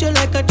me push you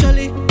like a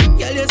trolley.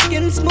 Girl, your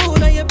skin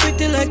smooth and you're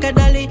pretty like a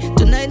dolly.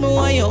 Tonight, me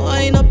want you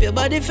wind up your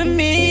body for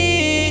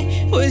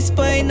me.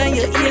 Whisper in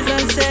your ears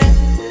and say,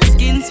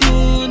 skin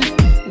smooth,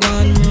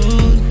 gone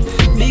rude.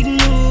 Big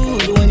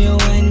mood when you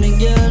wind me,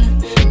 girl.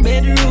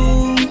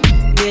 Bedroom,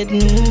 get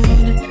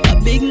nude. A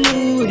big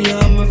mood,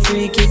 you're my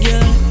freaky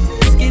girl.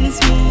 Skin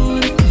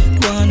smooth,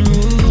 gone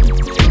rude.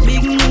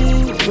 Big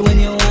mood when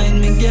you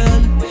wind me,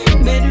 girl.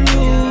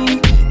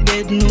 Bedroom,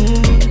 get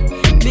nude.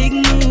 Big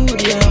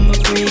mood, you're my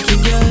freaky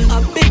girl.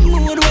 A big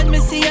mood when me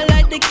see you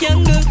like the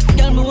candle.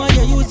 Girl, me want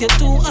you use your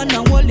two hand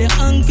and hold your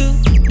ankle.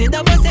 Did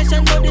have a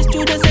session, but the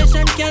studio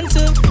session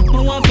cancel.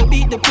 Me want to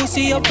beat the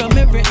pussy up from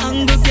every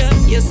angle, girl.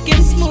 Your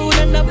skin smooth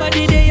and the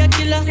body they a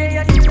killer.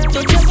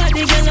 Touch your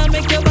body, girl, and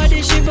make your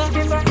body shiver.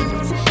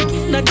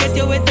 Not get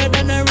you wetter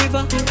than a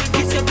river.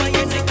 Kiss your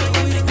body, neck.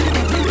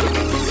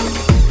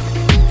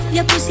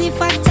 Your pussy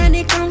fat and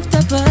it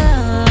comfortable.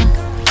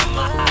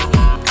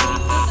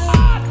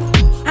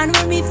 And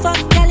when we fuck,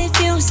 girl, it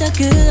feels so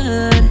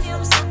good.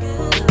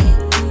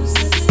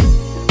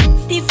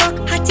 The fuck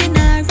hot in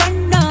a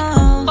run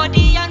now.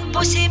 Body and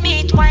pussy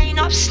meet, wind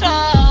up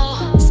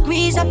slow.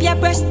 Squeeze up your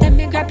breast, then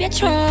me grab your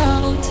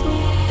throat.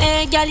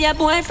 Hey, girl, your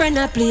boyfriend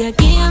a play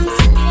games.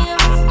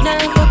 Now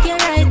fuck you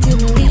right in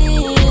the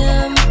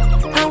game.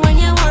 And when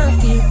you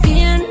want feel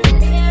pain,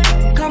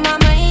 come on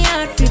my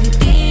yard for the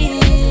day.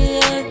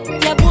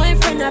 Your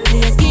boyfriend a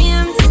play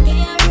games.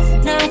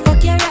 Now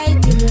fuck you right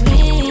in the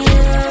game.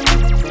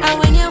 And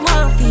when you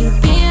want feel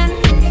pain,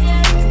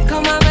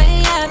 come on my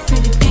yard for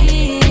the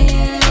day.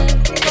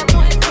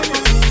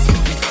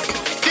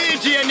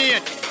 DJ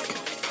Nate,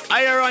 I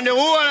run the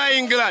whole of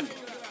England.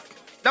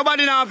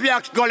 Nobody now have to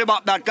ask Gully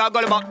Bop that, cause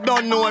Gully Bop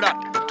don't know that.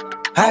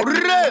 Hot.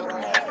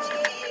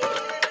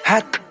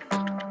 Hot.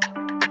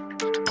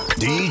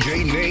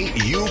 DJ Nate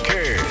UK.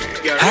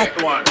 Hot.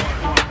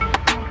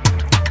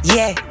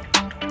 Yeah.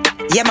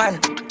 Yeah, man.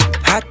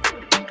 Hot.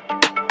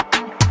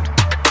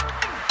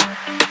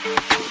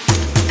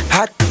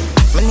 Hot.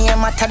 My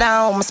name matter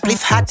down, my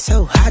spliff hot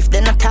so hot.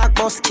 Then I talk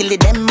about skilly,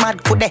 them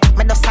mad could they?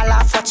 Me just a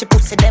laugh watch you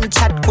pussy, them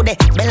chat could they?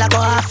 Bella go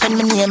off and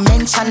my name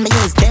mention. Me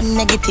use them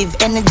negative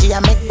energy. I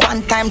make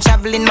one time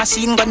traveling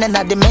machine gun in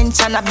a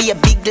dimension. I be a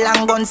big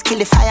long gun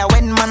skilly fire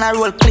when man I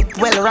roll clip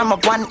well ram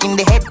up one in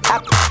the head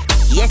top.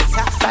 Yes,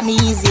 sir, an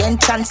easy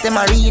entrance, them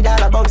I read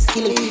all about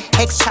skilly.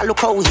 Extra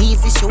look how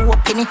easy she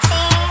walk in it.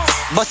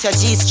 Bust your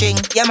G-string,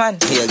 yeah man,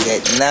 you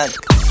get knocked.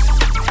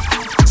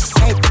 She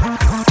said,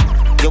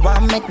 you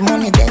want make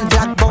money, then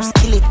black boss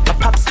kill it. My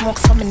pop smoke,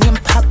 so my name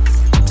pop.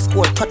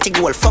 Score 30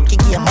 goal, fuck your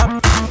game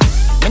up.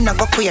 Me no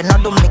go queer, no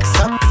do mix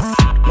up.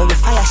 Me we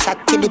fire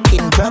shot till the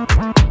pin drop.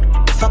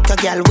 Fuck your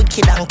girl,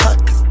 wicked and cut.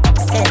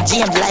 St.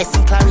 James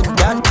license, Clarin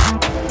done.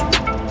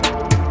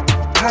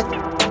 Hot.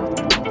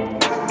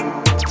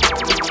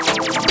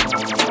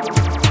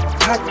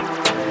 Hot.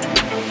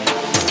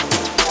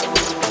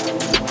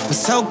 I'm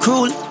so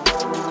cruel.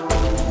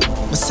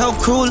 I'm so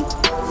cruel.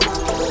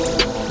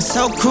 I'm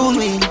so cruel,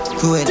 man.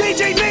 Cruel.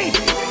 DJ Nate,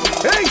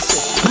 hey.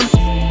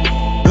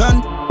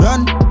 Run,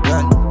 run,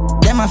 run.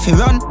 Them a fi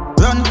run,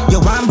 run. You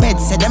want bed,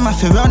 say them a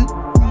fi run.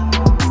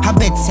 I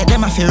bet, say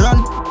them a fi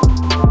run.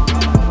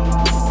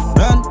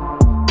 Run,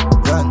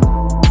 run,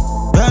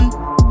 run,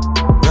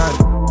 run,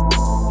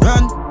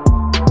 run.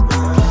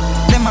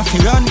 Them a fi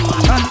run,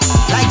 run.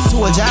 Like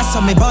soldiers, so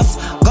me bust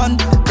gun.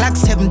 Glock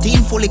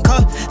 17 fully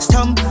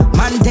custom.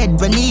 Man dead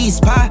when he is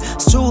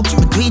passed through.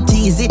 Me do it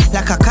easy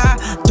like a car.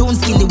 Don't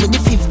skill it with the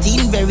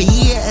 15 very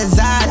years.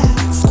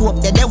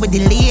 Scope the there with the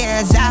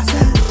laser.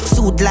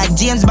 Suit like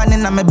James Bond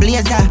in my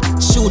blazer.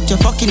 Shoot your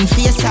fucking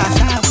face off.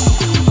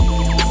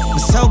 I'm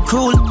so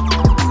cruel.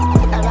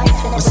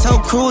 I'm so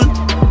cruel.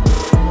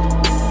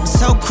 I'm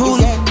so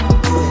cruel.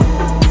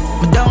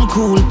 I'm down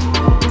cool.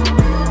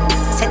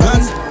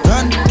 Run,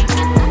 run.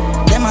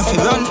 Them a fi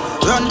run,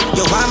 run.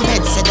 You want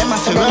bed, say them a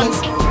fi run.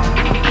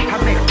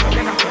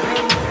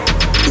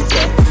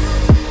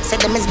 Say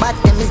them is bad,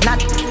 them is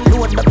not.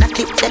 Load up the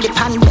clip, then the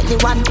pan belly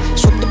one.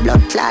 Shoot the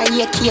blood fly,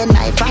 AK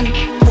knife and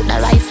put the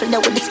rifle there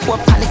with the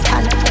scope on the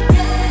stand.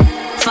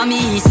 For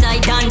me,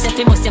 side dance, if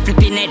you bust your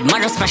flipping head,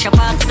 man, rush pressure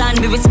park stand.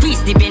 We will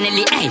squeeze the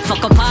Benelli, hey,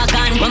 fuck up our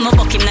gun. When my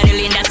buck him na the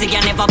lane, that's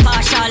again never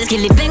partial.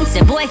 Skilly bang,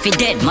 say boy, if he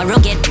dead, my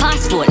rugged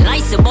passport.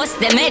 Lice,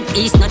 bust them head,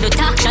 east not do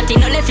talk. Shot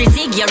in no left,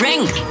 zig your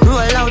ring.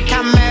 Roll out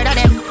and murder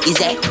them, is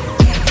it?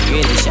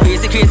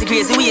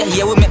 Crazy way.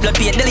 Here we make blood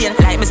paint the lane.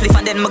 Like me spliff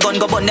and then my gun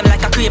go burn them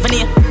like a craven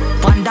here.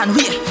 One down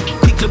way,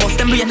 quickly bust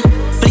them brain.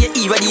 Play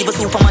E ready, even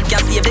Superman can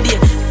save the day.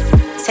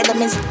 Say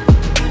them is.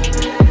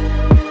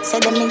 Say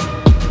them is.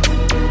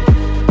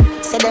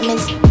 Say them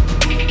is.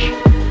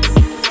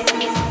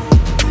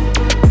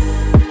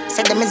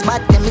 Say them is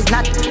bad, them is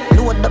not.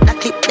 Load up the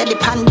clip, then the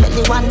pan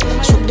belly one.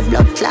 Shoot the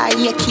blood fly,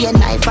 AK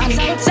knife and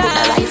put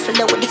the rifle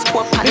there with the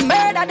scope on the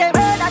stand.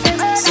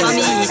 So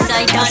me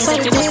side dance,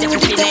 if you bust your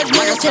flipping head,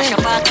 man, rush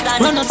pressure park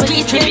stand. Run up the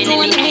street,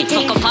 Benelli, hey,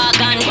 fuck up our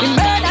gun.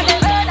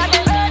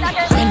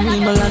 When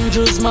Remal and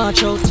Jules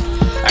march out,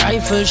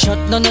 Rifle shot,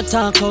 none of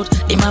talk out.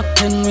 The Mach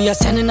 10, we are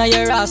sending a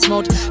your ass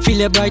mouth.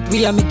 Feel it bright,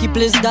 we are make it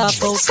place dark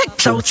out.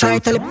 Sex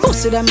outside, tell the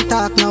pussy them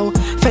talk now.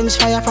 French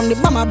fire from the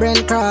bomber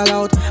brain crawl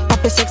out.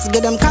 Poppy sex,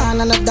 get them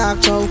can and a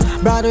dark show.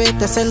 Broadway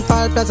to St.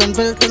 Paul,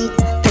 Pleasantville, ting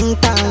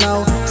town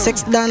now.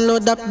 Sex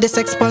download up the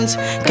sex punch.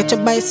 Catch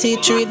up by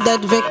C3,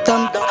 dead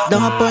victim.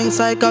 Don't hop on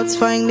psychots,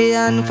 find the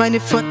hand, find the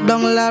foot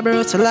down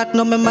labor. So lock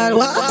no me mad.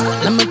 What?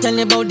 Let me tell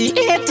you about the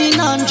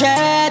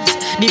 1800s.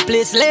 The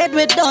place laid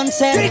with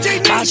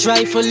Dunset. Pass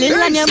rifle in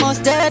and you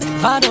must dead.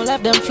 Father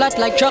left them flat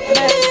like truck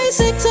bed.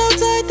 Sex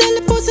outside, tell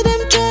the pussy them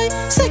try.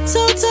 Sex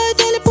outside,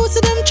 tell the pussy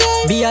them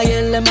try.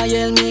 B.I.L.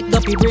 M.I.L. make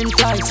duppy brain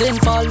fly.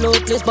 St. Paul low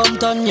place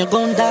bumped on you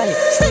gon' die.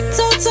 Sex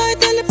outside,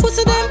 tell the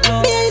pussy them.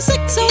 B.I.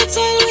 sex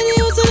outside when you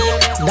use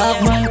them.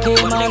 Dog man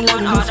came on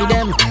like me for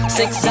them.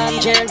 Sex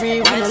and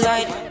Jerry right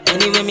side.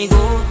 Anywhere me go,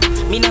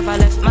 me never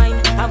left mine.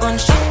 I gun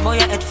shot boy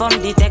your head from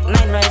the Tech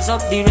 9. Rise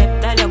up the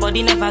reptile, your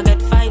body never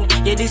get fine.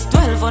 Yeah, this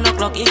 12 on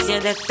o'clock, it's yeah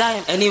that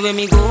time. Anywhere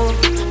me go,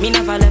 me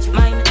never left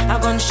mine. I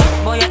gun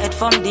shot boy your head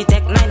from the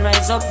Tech 9.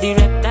 Rise up the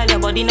reptile, your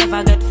body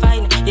never get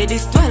fine. Yeah,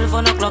 this 12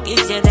 on o'clock,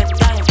 it's yeah that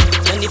time.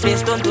 When the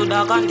place turn to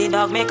dark and the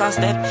dog make a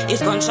step,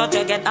 it's gunshot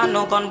you get and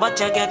no gun but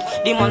you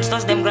get. The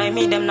monsters them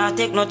grimy, them not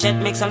take no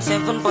chat. Make some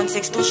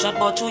 7.62 shot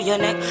but through your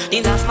neck.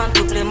 The last man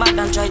to play mad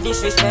and try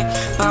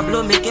disrespect.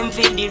 Pablo make him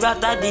feel the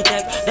rat at the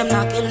tech. Them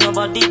not kill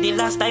nobody the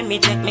last time me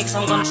check. Make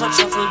some gunshots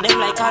shuffle them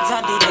like cards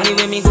at the deck.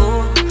 Anywhere me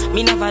go,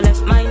 me never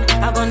left mine.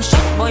 A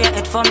gunshot boy your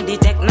head from the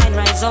Tech 9.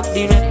 Rise up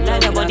the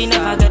reptile, your body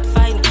never get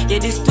fine. Yeah,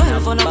 this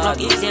 12 on o'clock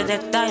is yeah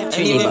that time.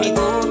 Anywhere me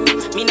go,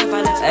 me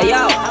never left mine.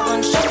 A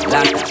gunshot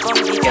boy your head from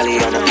the Tech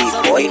 9. on the beat,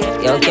 boy.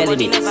 Yo, Kelly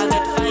beats.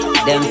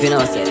 Them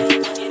finna say.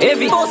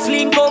 Every boss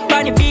link up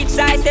on the beach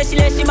side. Say she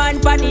let she man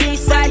on the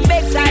east side.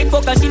 Backside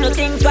fuck her, she no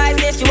think twice.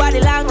 Say she want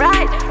the long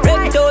ride.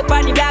 Rev it out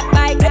on the black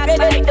bike. Rev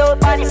it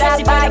out on the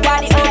black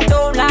bike. Say she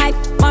feel the life.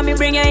 Mommy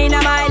bring her in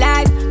my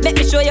life. Let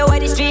me show you what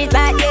the street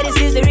like. Yeah, this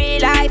is the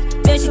real life.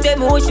 Then she tell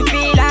me what she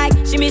feel like.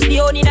 She miss the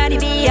honey and the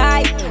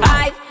beehive.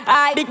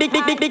 I big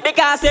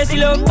because say she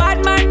love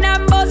bad man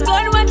and boss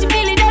gun when she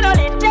feel it. Dead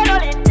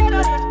on it.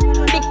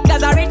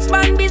 Because a rich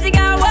man busy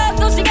can work,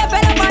 so she get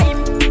fed up by him.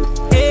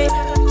 Hey,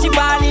 she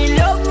fall in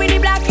love with the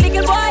black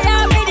little boy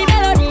and with the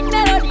melody.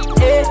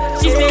 Hey,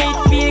 she say it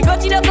feel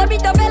good, she no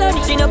commit a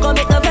felony. She no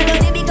commit a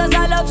felony because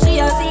I love she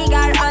a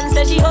cigar and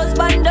say she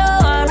husband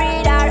don't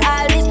read her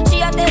all this.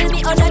 She a tell me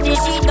under the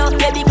sheet up,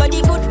 yeah, because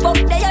the good fuck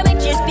they a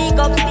make she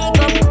speak up.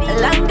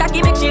 Long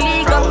cocky make she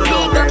leak up.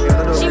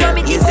 She want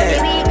me to fuck the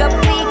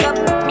weak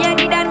up. Me and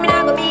the dan me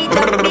nah go beat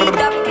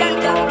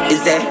up.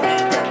 Is there?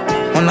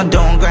 Wanna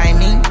don't grind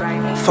me?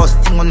 First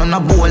thing on a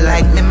bowl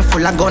like me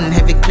full of gun,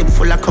 heavy clip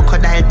full of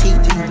crocodile teeth.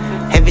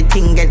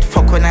 Everything get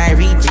fuck when I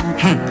reach.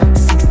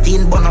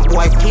 16 bun up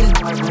boy skin.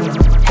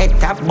 Head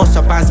tap, bust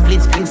up and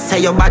split.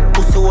 Say your bad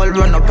pussy all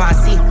run up and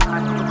see.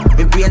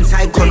 Me brain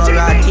side corner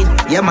rotted.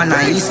 Yeah man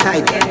on east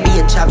side, be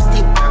a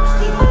chapstick.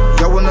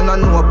 You wanna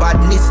know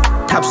badness?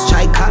 Top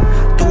striker,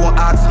 don't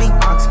ask me.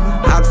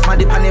 Ask my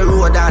dip on the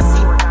road and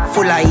see.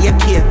 Full of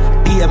AK,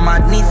 be a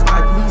madness.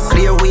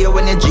 Clear way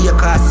when you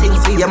drink a sing.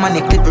 See your man,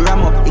 the clip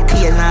ram up, the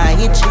clear now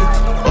hit shit.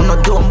 I'm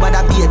not dumb, but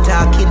I be a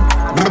talking.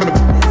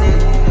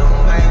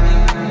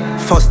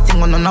 First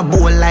thing on a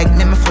bowl like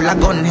me full of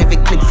gun, heavy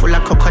clip full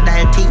of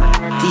crocodile teeth.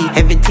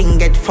 Everything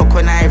get fuck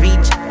when I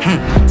reach.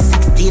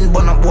 16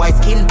 bun up boy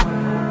skin.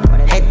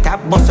 Head tap,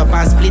 bust up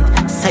and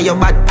split. Say your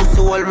bad pussy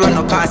all run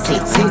up and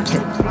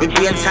sit. We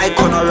brain side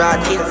corner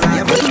rotted.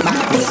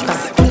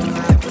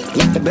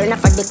 Make the burner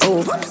for the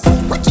cove.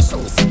 Watch your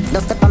shoes,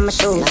 don't step on my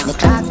shoes. The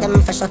clocks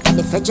them fresh out of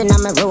the fridge in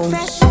my room.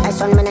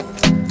 Ice on my neck,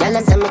 girl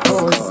and send me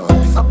cold.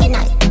 Fucking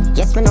night,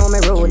 yes me know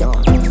me rude.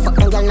 Fuck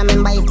them girl, no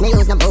member if me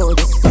use no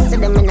boots. See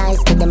them in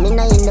nice, get them in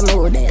the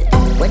mood.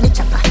 With the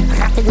chopper,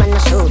 rapid man no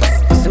shoot.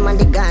 Some of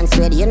the guns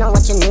swear you know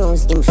what you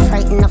news. Him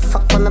frightened the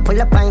fuck when me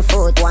pull up on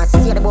foot. Want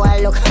see the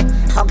boy look,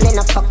 ugly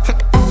no fuck.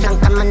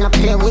 Flank a man no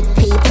play with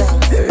people.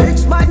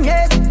 Rich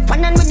badness,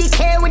 panning with the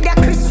K with the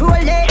Chris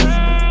Rolex.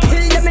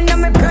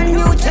 Me brand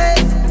new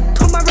chase.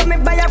 Tomorrow me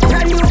buy a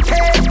brand new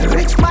case.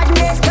 Rich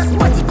badness, just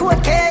body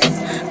court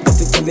case.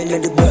 Coffee coming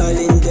on the ball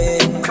in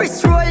there.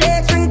 Chris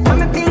Rolex, drink from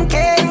me pink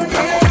cake.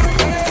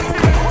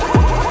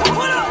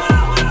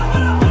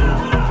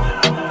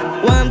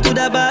 One to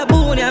the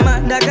baboon, yeah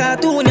man, the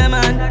cartoon, yeah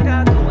man.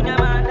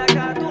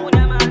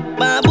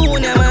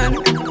 Baboon, yeah man.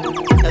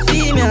 A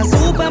female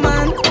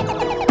Superman.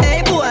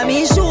 Hey boy,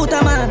 me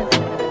shooter man.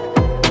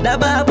 The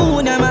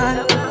baboon, yeah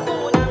man.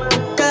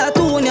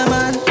 Cartoon, yeah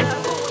man.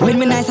 When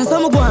me nice and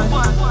some go on.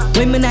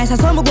 When me nice and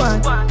some go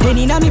on.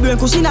 Penny na me brain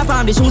cushion a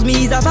farm. The shoes me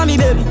is a for me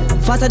baby.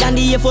 Faster than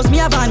the Air Force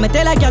me a van. Me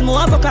tell a girl more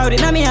have a crowd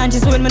in a me hand. She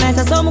say when me nice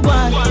and some go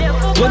on.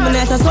 When me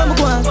nice and some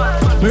go on.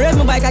 Me rev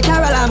my bike a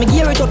Caroline. Me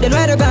gear it up then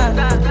ride a gun.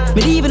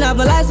 Me even have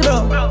no license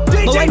bro.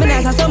 But when me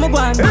nice and some go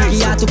on. He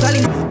had to call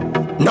him.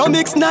 No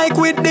mix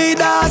Nike with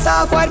Adidas,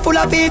 half white full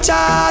of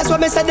features. When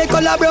me say the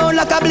color brown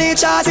like a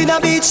bleachers in a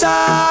beach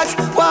shorts.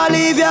 Wanna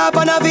leave you up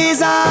on a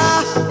visa.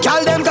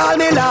 Girl them call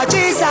me Lord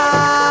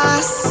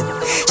Jesus.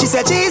 She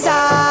said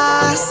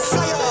Jesus.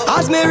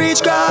 As me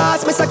reach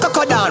grass, me say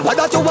cocoa down. What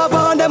got you up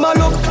on them a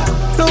look?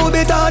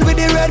 Louis Vuitton with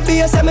the red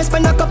base. And me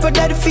spend a couple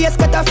dead face.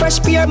 Get a fresh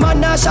pair, man,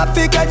 now shop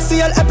fi get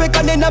seal. Epic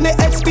and inna me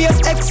head space,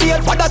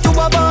 exhale. What got you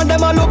up on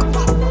them a look?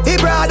 He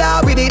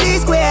brother with the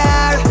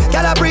D-square.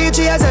 Girl a preach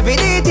every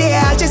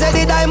detail. She said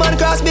the diamond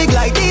cross big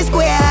like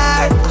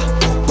D-square.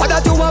 What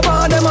that you have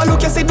on them a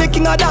look, you see the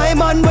king of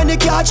diamond. When the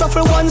car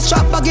shuffle one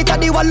strap, bag it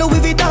at the one Louis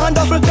Vuitton.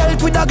 Duffel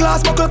belt with a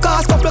glass buckle,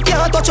 cast couple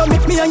can't touch you.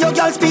 Meet me and your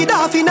girl speed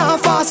off in a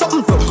fast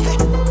something.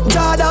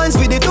 Jordans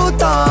with the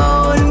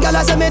two-tone. Girl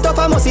I say me tough,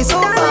 I must see so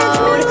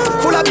pound.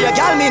 Full of beer,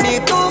 girl me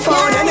need 2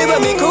 pound. Anywhere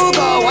me crew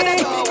go, what that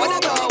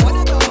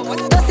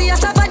don't see a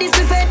shop for this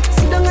buffet.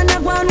 Sit down on the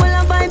ground while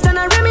I'm vibes and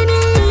I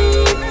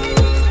reminisce.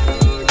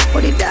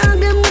 But the dog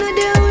them wanna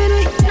deal with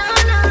me.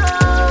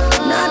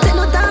 Nah, take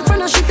no talk for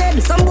no shit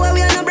head. Some boy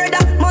we are no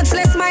brother, much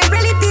less my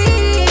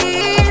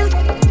relative.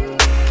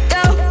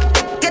 Yo,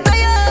 get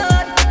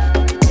tired.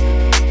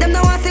 Them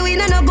no want see we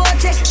no go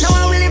check. Now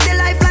I will live the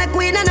life like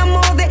we no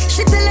movie.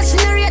 She tell us she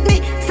narrate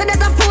me, say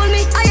that I fool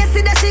me. I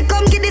see that she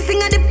come get this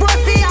thing at the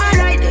pussy.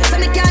 Alright, so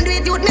me can't do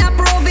it, youth me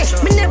approve it.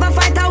 Me never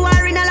fight a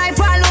war in a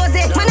life or lose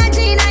it. Man a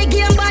G I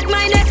game bad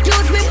mind,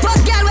 excuse me. Fuck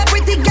girl we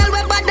pretty, girl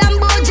we bad and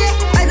bougie.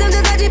 I some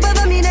just a jeep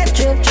over me neck.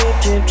 Trip.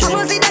 I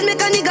must see that make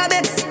a nigga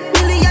vex.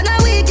 Million a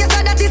week, yes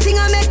I that this thing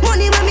I make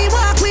money when me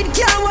walk with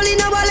can't hold in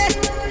a wallet.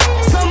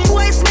 Some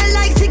boys smell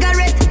like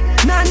cigarette.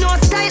 Nah no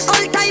style,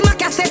 all time a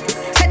cassette.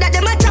 Said that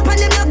them a chop and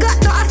them no got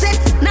no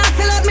assets. Now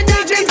sell out me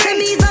dog, them say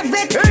me is a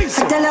vet. I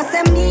tell us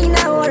them me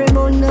nah worry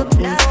about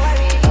nothing.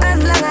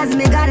 As long as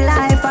me got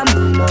life, I'm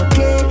doing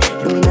okay,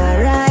 doing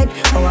alright.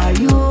 How are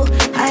you?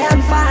 I am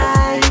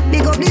fine.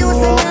 Big up the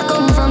house and I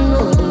come from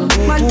road.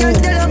 Man can't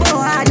tell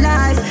about hard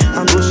life.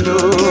 I'm doing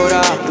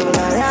alright.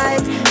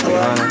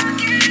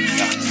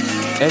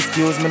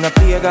 Excuse me, no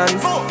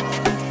pagans.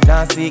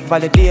 Now seek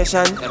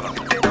validation,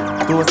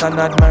 toast and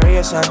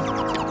admiration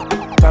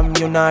from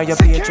you nor your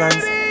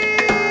patrons.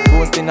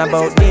 Posting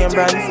about name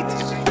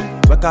brands,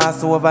 we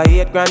cost over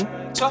 8 grand.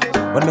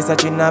 When me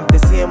searching up the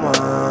same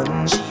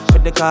one for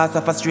the cost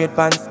of a straight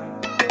pants.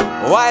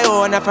 Why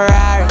own a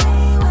Ferrari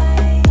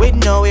with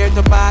nowhere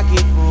to park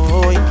it,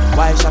 boy?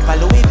 Why shop a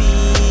Louis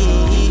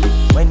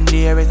V when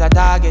there is a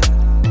target?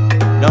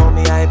 Now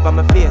me hype on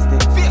my face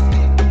it.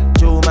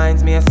 2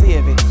 minds me a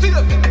save it.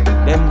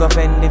 Them go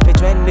fend if it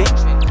trendy.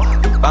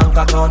 Bank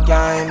account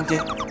can't empty.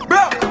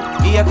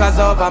 Acres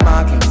over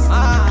markets.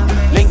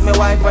 Link me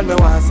wife when me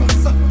want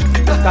sex.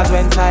 Cause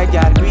when side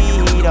girl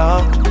greed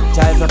up,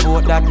 child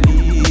support that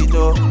lead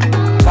up.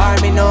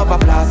 Farming over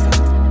plastic,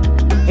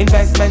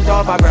 investment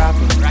over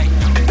profit.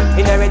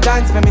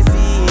 Inheritance for me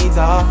seeds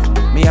up.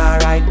 Me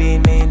alright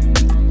being mean.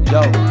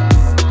 Yo,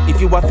 if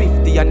you are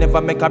 50 and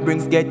never make a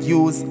brings get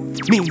used,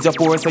 means you're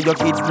poor so your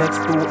kids next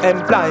to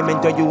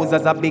employment you use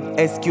as a big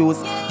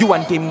excuse. You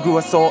want him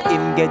grow so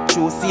him get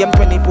true. See him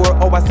 24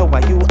 hours so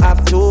why you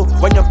have to.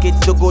 When your kids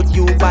do good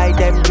you buy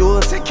them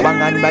juice.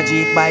 Bang and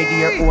Bajik buy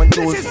their own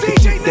tools. The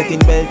keep getting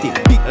belty.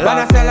 When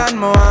I sell on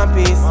more one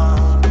piece,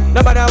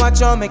 nobody watch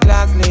how me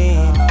clocks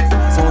lean.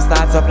 Soon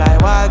start supply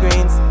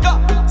Walgreens.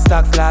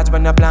 Stocks large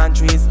when you plant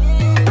trees.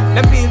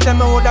 Them fields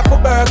them out of a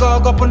burger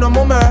go up on no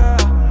mummer.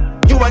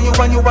 You and you,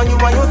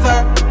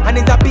 sir. And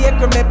it's a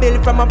baker me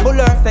bill from a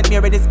buller. Sent me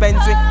a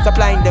dispensary,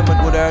 supplying them with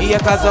good herbs.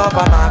 Acres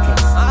over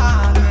markets.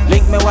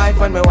 Link me wife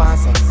when me want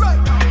sex.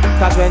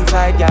 Cause when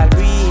side girl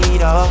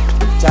greed up,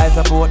 child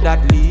support that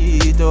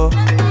lead up.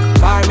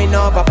 Farming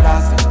over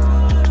plastic,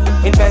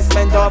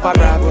 investment over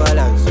profit.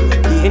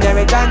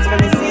 Inheritance for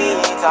me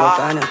seeds up.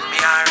 Me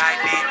alright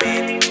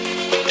baby.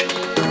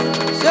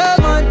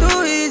 Someone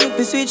too easy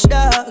to switch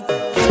dog.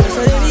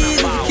 So they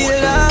easy to kill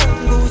dog.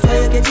 So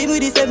you get hit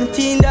with the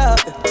 17 dog.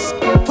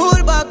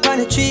 Pull back on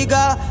the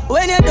trigger.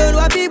 When you done,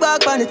 what be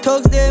back on the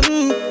thugs them.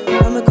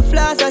 I make a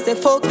flash, I say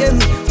fuck them.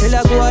 Till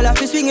I go all off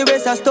the swing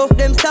erase and stuff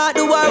them. Start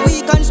the war,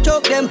 we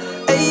construct them.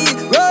 Hey,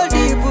 roll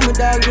deep with my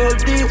dog, roll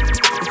deep.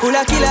 Full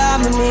of killer,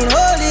 I mean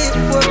holy.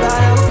 Before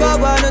God, I will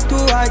go 1 or 2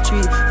 or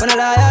 3. When I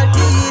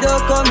loyalty,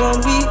 don't come on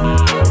we.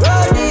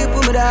 Roll deep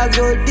with my dog,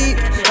 roll deep.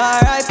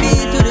 R.I.P.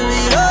 to the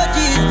real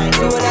OGs.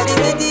 So when I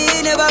did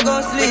it, never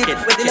gon' sleep.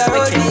 Till I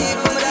roll deep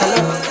with my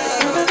dog.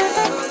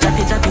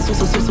 Chatty,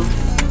 so.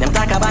 Them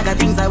talk about the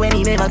things that when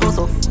he never go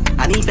so.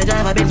 And if you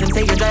drive a Benz, them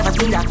say you drive a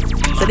Tida.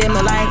 So them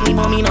no like me,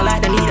 but me no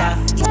like the leader.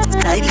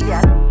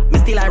 Me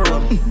still a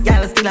roll.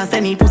 Y'all still a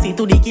send me pussy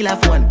to the killer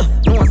phone.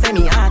 No one send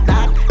me hard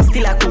that.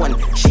 Still a tone.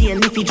 She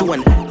and Niffy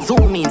Joan.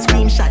 Zoom in,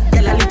 screenshot,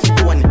 y'all a lick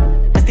it one.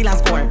 Still a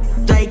score.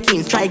 Dry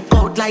king, strike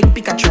out like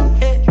Pikachu.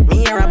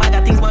 Me hear a bag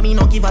of things, but me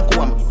no give a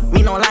comb.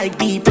 Me no like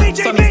people,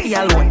 so me stay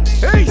alone.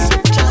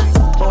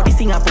 Body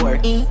Singapore,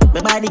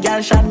 my body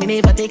girl shot, me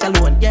never take a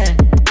loan, yeah.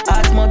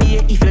 Ask Moby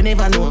if you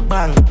never know,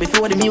 bang.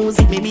 Before the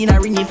music, maybe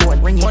not ring your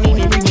phone. Money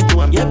me bring it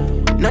to him, yep.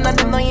 None of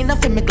them know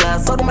enough in my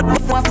class, so them a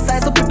do for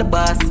size up with the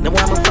boss. They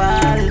want me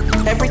fall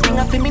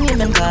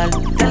call.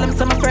 Tell them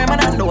some firm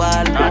and on the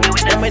wall.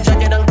 Then we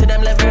drag you down to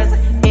them levels.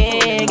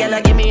 Hey,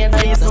 girl, give me a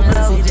taste so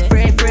low.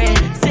 Free,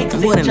 6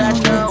 feet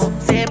charge now.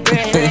 Say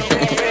pray.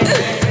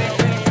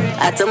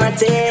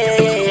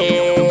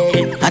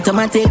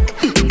 Automatic.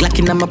 Glock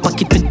in my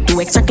pocket with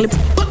 2 extra clip.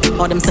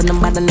 All them send them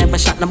bad and never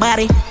shot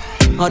nobody.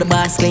 All the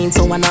bars clean,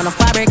 so one on the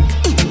fabric.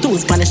 2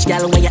 Spanish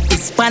gal where you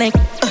Hispanic.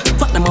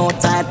 Fuck them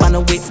outside, pan a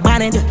whip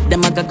bonnet.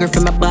 Them I got girl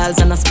from my balls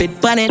and I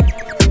spit bonnet.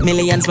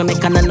 Millions for me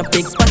can on a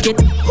big pocket.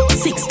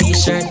 6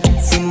 t-shirt,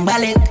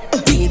 symbolic.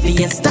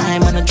 VVS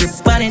time on a drip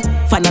bonnet.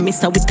 Find a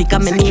Mr. Whippy,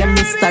 come in here,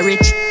 Mr.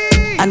 Rich.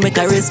 And make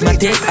a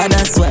charismatic, and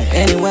that's why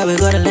anywhere we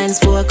go the lens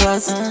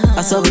focus.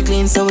 I saw we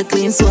clean, so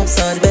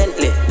upside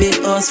Bentley.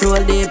 Big house,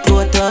 roll deep,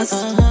 photos.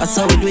 I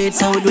saw we do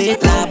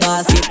it, la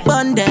boss. It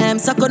bun them,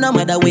 so no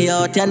matter we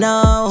out, you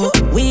know.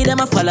 We them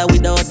a follow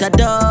without a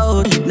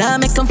doubt. Now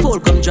make some fool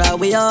come draw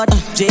we out.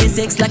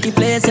 J6 lucky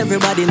place,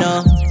 everybody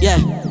know. Yeah,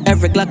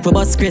 every Glock for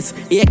boss Chris.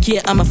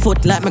 AK on my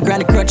foot like my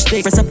granny crutch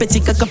stick. Press up a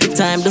chick a couple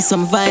time, do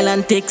some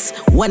violent ticks.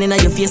 One in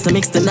your face, I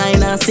mix the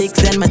 9 and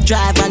 6. Then my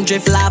drive and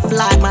drift, laugh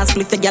like my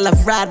split the gal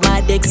of ride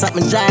my dick,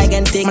 something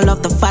gigantic. I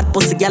love the fat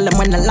pussy gal, them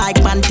when I like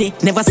panty.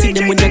 Never see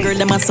them with the girl,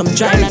 them on some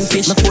dry land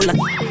fish. Me full of.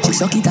 She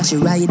suck it and she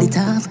ride it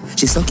off.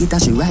 She suck it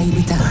and she ride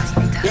it off.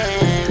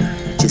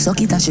 Yeah. She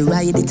suck it and she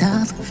ride it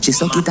off. She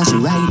suck it and she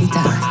ride it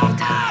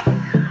off.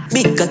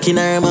 Big cock in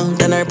her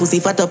mouth and her pussy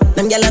fat up.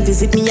 Them gyal a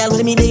visit me all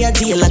with me they a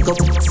jail lock up.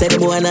 Say the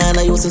boy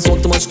nah used to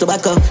smoke too much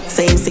tobacco.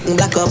 Same sick and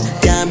black up,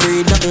 can't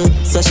breathe nothing.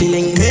 So she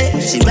link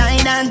me. She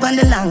ride on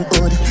the long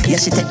hood, yeah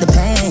she take the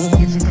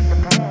pain.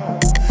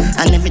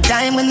 And every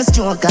time when the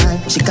stroke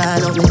on, she call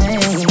out my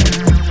name.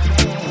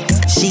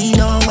 She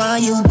don't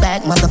want you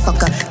back,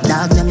 motherfucker.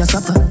 Dog them your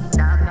supper.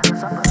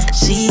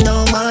 She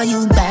don't want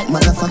you back,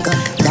 motherfucker.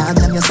 Dog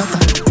them your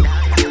supper.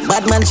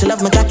 Bad man, she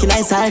love my cocky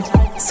nice hard.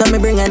 So me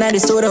bring her to the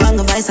store and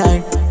go vice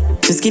hard.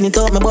 She skin it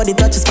up, my body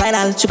touches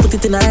spinal. She put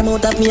it in her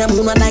mouth at me and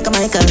move on like a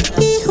Michael.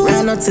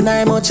 Ran nuts in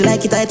her mouth, she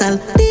like it title.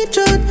 Deep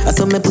throat. I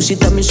saw me push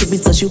it up, me shoot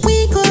it so she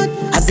weak out.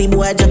 As the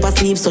boy drop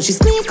asleep, so she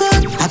sneak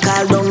out. I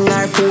call down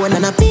her phone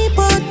and I peep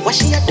out. What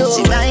she a do?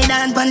 She ride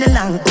on the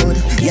long hood,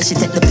 yeah she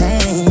take the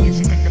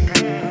pain.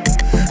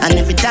 And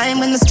every time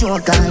when the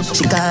stroke on,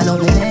 she call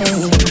out my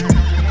name.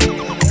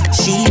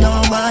 She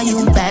don't want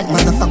you back,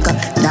 motherfucker.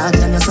 Dog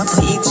them your supper.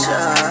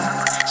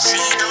 She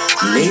don't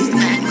want you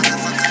back,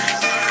 motherfucker.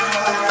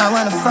 I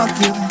wanna fuck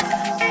you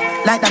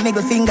like that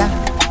middle finger.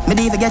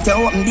 Me even get you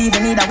open,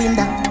 even need a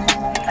window.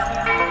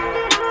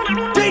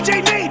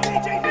 DJ Nate,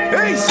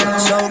 hey.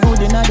 So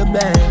good in the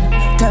bed.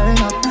 Turn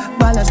up,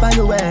 balance by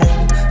your way.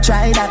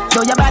 Try that,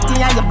 show your body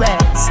and your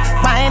breasts.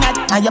 Why not?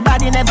 And your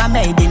body never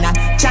made in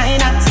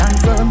China.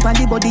 Stand firm on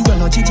the body, you're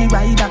no Gigi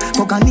rider.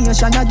 Fuck a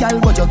nation, a girl,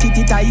 but your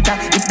kitty tighter.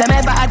 If them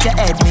ever at your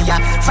head, me a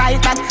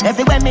fight back.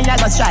 Everywhere me a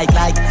go strike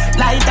like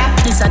lighter.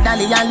 This a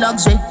dolly and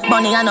luxury,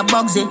 bunny and a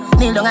bugsy.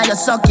 Kneel down and you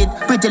suck it,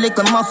 pretty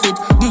little muffet.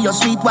 Give your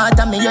sweet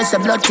water, me use a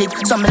blood tick.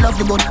 Some me love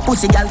the good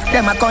pussy gal,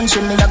 them a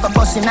country. Me a go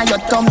bustin' on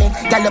your tummy.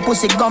 Gal your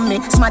pussy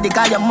gummy, smarty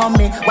call your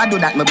mommy. Why do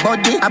that, my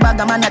body? A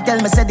bag of man a tell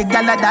me say the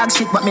gal a dog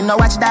shit, but me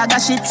no watch dog a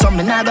shit. So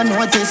me nah gonna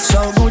notice. So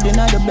good in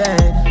the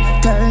bed.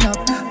 Turn up,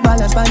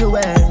 balance by your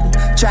head.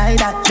 Try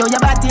that, show your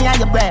body and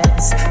your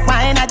breasts.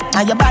 Why not?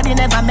 And your body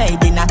never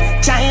made in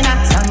China.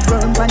 Stand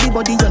firm on the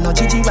body, you're no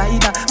Gigi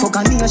rider. Fuck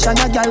a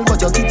nation, a girl, but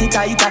your kitty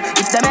tighter.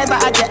 If them ever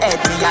at your head,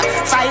 me a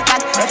fight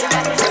that.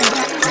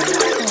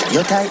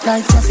 You're tight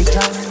like traffic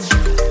jam.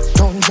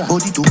 Tundra,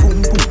 body to boom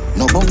boom,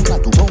 no bunker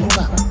to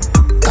bunker.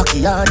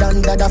 Cocky hard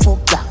under the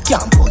fuck ya,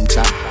 can't punch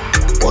ya.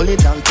 Hold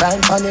it and climb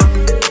on it.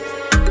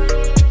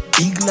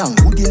 Big long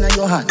hood in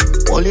your hand,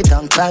 hold it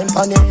and climb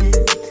on it.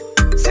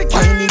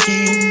 Tiny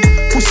team,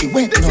 pussy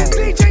wet now,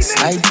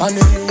 slide on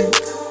it.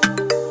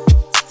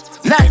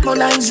 Like my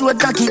lines road,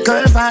 cocky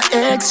curve and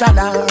extra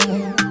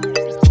long.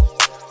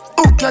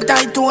 Hook your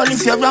tight hole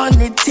if you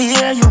run it,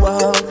 tear you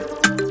up.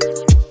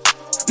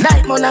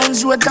 Like my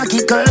lines road,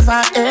 cocky curve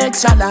and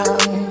extra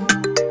long.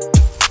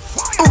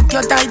 Hook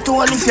your tight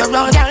hole if you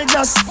run, girl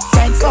just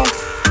dead fuck.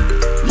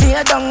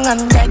 Lay down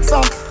and dead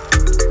fuck.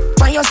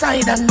 On your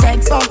side and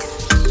dead fuck.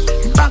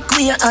 Back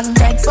way and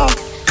dead fuck.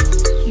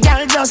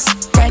 Girl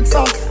just dead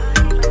fuck.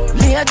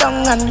 Lay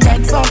down and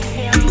dead fuck.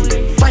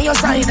 On your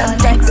side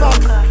and dead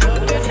fuck.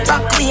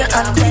 Back way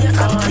and dead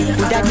fuck.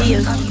 Good a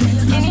deal.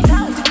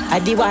 I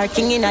the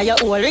working in a your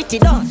whole written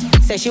down.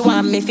 Say she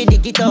want me fi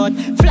dig it out.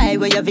 Fly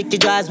where your Vicky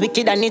draws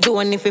wicked and it's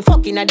one. If we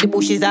fucking at the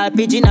bushes all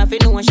pigeon off, you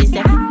know what she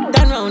said.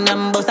 Turn round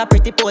and bust a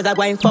pretty pose. I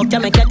go and fuck you,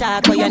 make you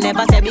talk what you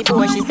never said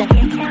before. She said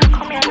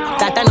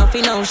that enough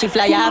you know. She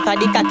fly off of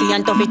the cocky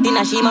and tough it in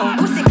a she mouth.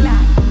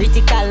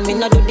 Pretty call me,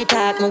 no do the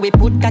talk. Me we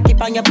put cocky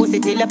on your pussy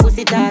till your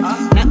pussy talk.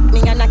 Knock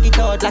me and knock it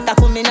out like a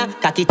kumina.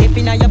 Cocky tip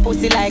in your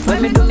pussy like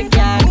when me do me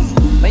car.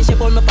 When she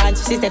pull my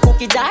pants, she say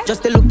cookie jar.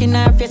 Just to look in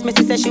her face, me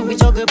she say she with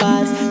juggle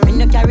balls. Me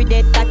no carry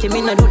that cocky,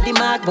 me no do the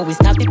mark, but we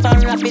stop it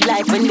and wrap it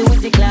like when the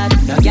Uzi clad.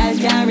 No girl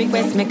can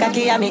request me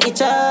cocky and me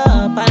itch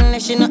up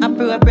unless she no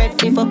appropriate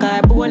fi fuck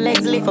her. Both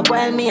legs lift up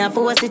while me a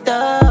force it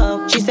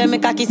up. She say me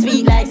cocky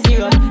sweet like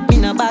syrup. Me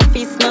no bad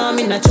fist, no,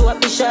 me no chew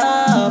up the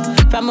shop.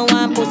 From me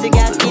one pussy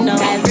gas skin up.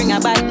 I bring a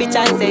bad bitch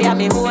and say I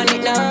me own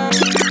it now.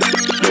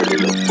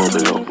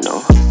 Bubble up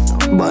now.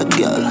 Bad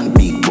girl,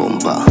 big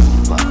bumper.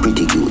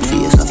 Pretty cute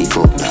face, I fi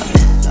fuck that.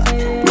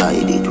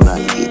 Ride it.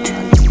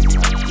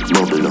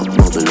 Bubble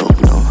up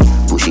now.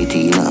 Push it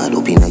in hard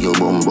up inna your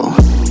bumbo.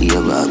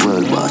 Here bad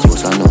world boss,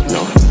 what's a nut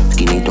now?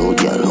 Skin it out,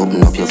 girl,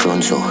 open up your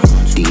front so.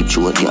 Deep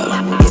throat, girl,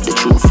 get the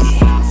trophy.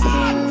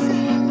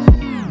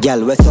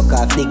 Girl, we suck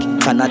off dick.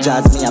 Can a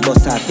jazz me a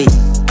bust her feet.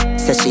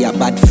 Say she a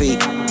bad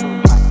freak.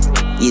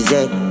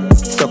 Easy,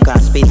 suck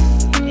and spit.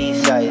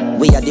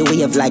 We are the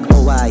wave like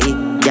Hawaii.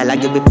 Girl, I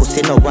give me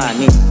pussy no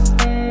warning.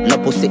 No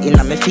pussy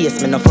inna me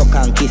face, me no fuck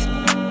and kiss.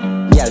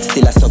 Girl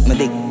still a suck me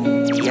dick.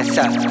 Yes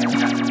sir.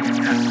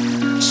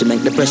 She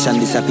make depression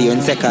disappear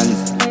in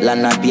seconds.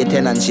 Landlord pay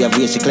tenant, she have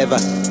way she clever.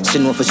 She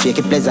know for shake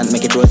it pleasant,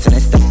 make it roll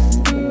sinister.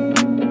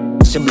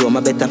 She blow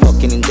my better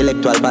fucking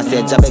intellectual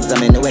passage. Job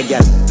examine the way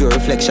girl, pure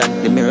reflection.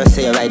 The mirror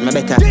say you ride me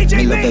better.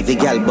 Me love every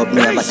girl, but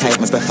me have a type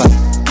me prefer.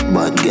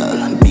 Bad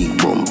girl, big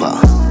bumper.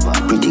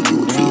 Pretty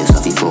cute face,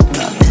 I fi fuck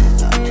that.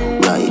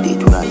 Ride it.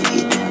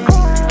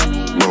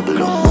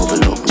 Bubble up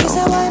now.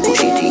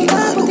 Push it in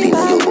hard up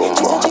inna your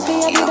bumper.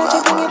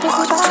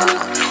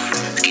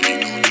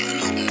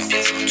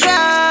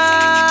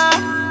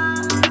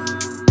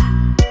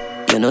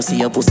 You know see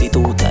your pussy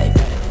 2 times.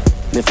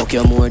 Me fuck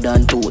you more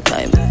than 2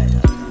 times.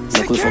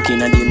 Make we fuck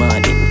inna the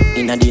morning.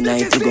 Inna the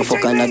night we go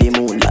fuck under the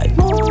moonlight.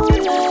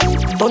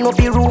 Turn up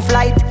the roof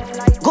light.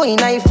 Go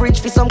in a fridge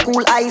for some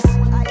cool ice.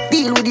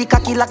 Deal with the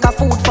cocky like a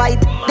food fight.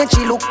 Then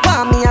she look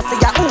for me and say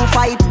ya who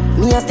fight.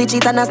 Me a stitch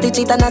it and a stitch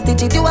it and a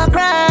stitch it. You a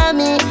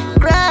Grammy.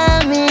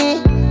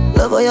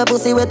 Love how your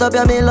pussy wet up,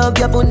 ya me love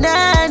your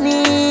punani.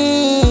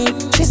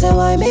 She said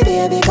why me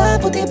baby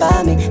can't put it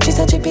by me. She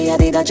said chippy I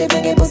did that chip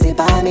and get pussy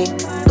by me.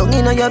 Don't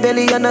in on your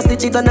belly and a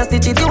stitch it and a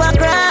stitch it. You a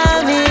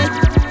Grammy.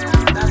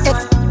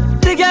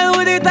 The girl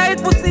with the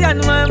tight pussy on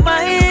my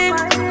mind.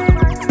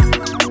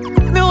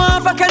 Me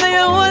want fuck and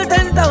you hold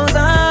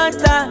 10,000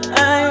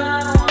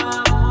 times.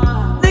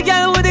 The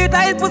girl with the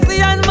tight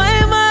pussy on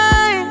my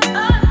mind.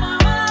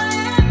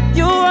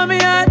 You want me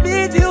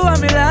heartbeat, you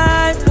want me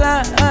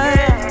lifeline.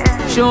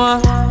 She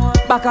want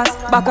Bacchus.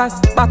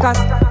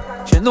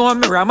 She know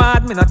me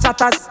ramad, me no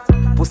chatters.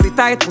 Pussy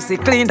tight, pussy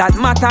clean, that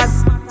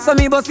matters. So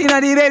me bust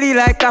inna the belly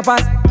like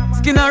clappers.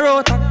 Skin a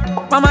rota.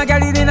 Mama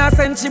girl in a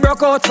sense she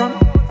broke out from.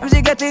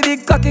 She get a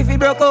big cock if he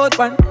broke out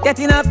one.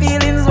 Getting her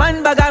feelings,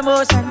 one bag of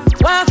motion.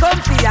 One come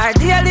for her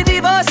daily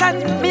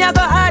devotion. Me a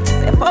go hard, she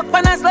say fuck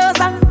when I slow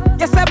song.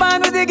 Yes I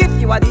born with the gift,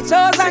 you are the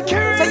chosen.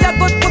 So you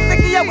good pussy,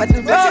 give you what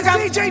the program.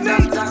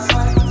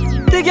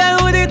 The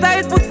girl with the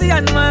tight pussy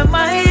on my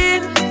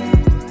mind.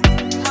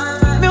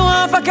 Me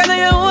want fuck and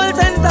you hold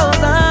 10,000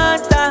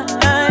 times.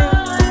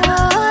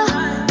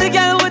 The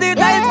girl with the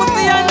tight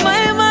pussy on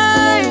my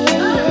mind.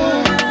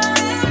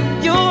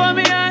 You want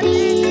me on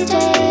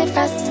DJ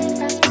Frost.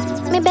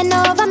 Me bend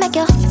over, make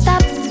you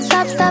stop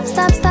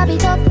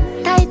it up.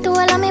 Tight to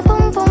all of me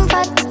boom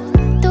fat.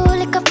 Too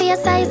liquor for your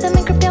size, and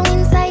me grip you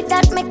inside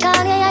that. Me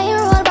call you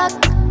roll back.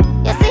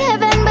 You see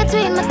heaven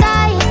between my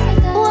thighs.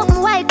 Walk me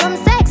white, come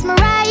sex me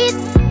right.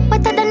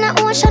 Wetter than the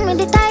ocean with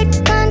the tide.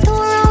 Can't turn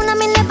around, and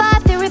me never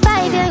have to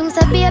revive you. Him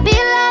say baby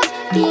love,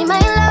 be my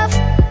love.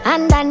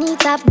 And I need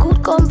to have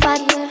good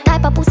comfort.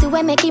 Type of pussy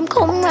where make him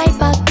come right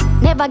back.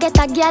 Never get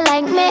a girl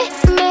like me.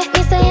 Me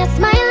say yes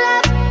my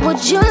love.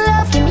 Would you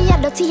love? Give me a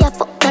dirty a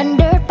fuck and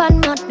dirt pan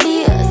not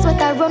beer.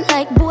 Sweat I run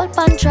like bull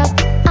pan trap.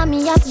 And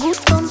me have good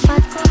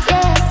comfort.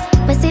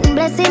 Yeah. Me sitting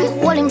blessing,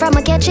 hold him from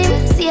a catch him.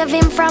 Save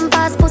him from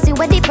past pussy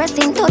where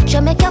depressing. Touch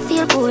you make you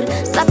feel good.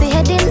 Slap your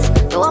headings.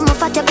 You want my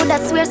fat you could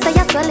have swear so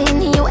you're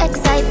swelling. You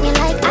excite me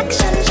like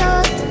action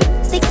shows.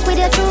 Stick with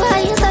your true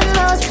highs and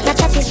lows. Not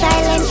chatty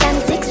silent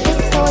and 6 big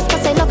toes.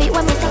 Cause I love it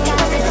when me talk out.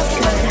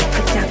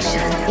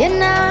 You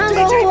know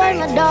go hold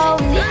me down.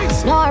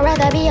 No I'd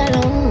rather be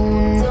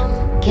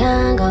alone.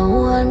 Can't go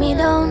hold me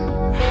down.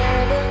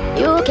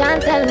 You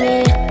can't tell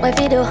me where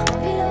fi do,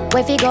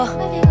 where fi go,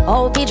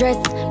 how fi dress.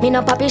 Me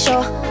no papi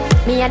show.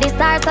 Me a the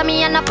star, so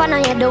me a no fan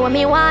of you. Do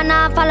me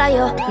wanna follow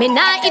you. Me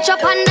nah itch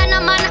up under no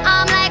man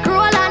arm like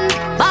Roland.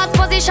 Boss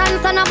position,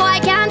 so no boy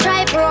can't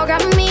try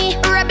program me.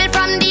 Rebel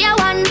from day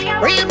one.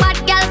 Real bad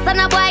girl, so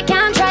no boy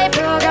can't try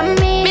program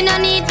me. Me no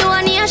need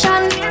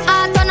donation.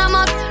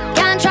 Autonomous,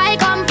 can't try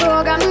come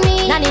program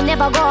me. Nanny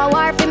never go a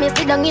war for me.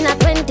 Sit down in a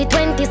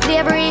 2020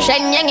 slavery.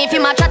 Shen Yang if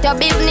you match at your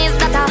business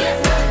data.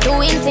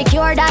 Too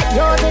insecure that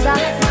yours is a.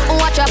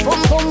 Watch your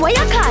pum pum, where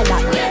you call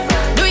that?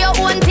 Do your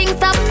own thing,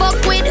 stop fuck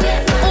with.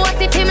 What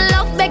if him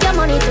love, beg your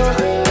money too?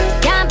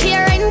 Can't pay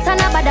rent and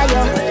a bother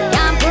you.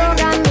 Can't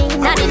program me,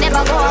 nanny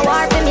never go a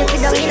war for me.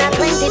 Sit down in a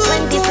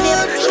 2020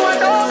 slave. She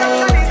want all the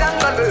money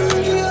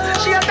and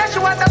she said she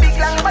want a big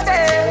long body.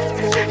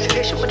 She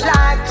said she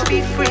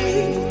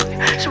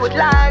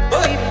like to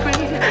be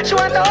free. She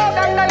want a hug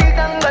and a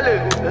gangaloo.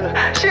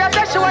 She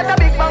said she want a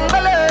big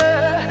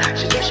bungalow.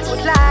 She said she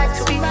would like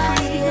to be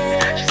free.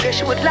 She said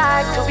she would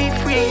like to be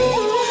free.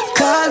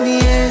 Call me,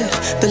 yeah.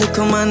 The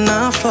little man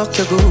now fuck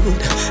you good.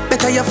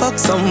 Better you fuck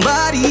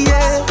somebody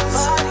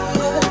else.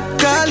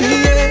 Call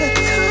me,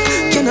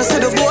 yeah. You know say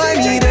the boy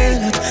need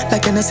it.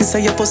 Like an sister,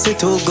 your pussy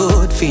too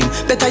good, feel.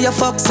 Better you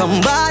fuck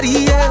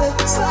somebody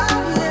else.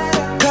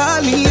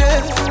 Call me,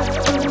 yeah.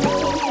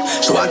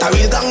 She want a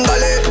real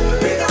gangale.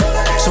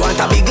 She want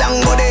a big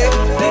long body.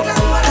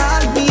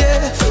 Call me,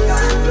 yeah.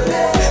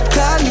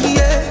 Call me,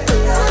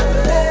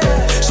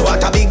 yeah. She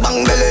want a big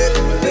bang belly.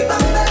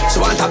 She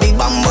want a big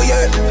bamboo,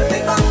 yeah.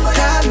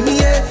 Call me,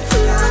 yeah.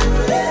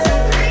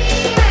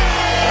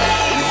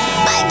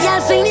 My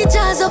girl fling the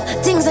jazz up,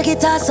 things I get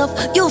tossed up.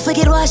 You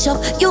forget wash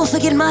up, you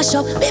forget mash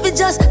up. Baby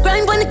just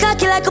grind on the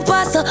cocky like a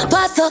pasta.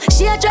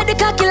 She a dread the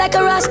cocky like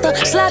a rasta.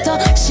 Slaughter,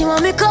 she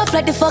want me cuff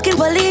like the fucking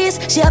police.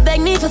 She a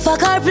beg me for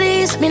fuck her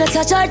please. Me not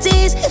touch her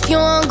teeth. If you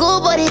want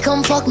go buddy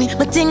come fuck me.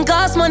 But thing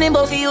cost money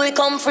but for you it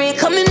come free.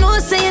 Come in no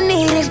say you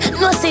need it,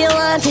 no say you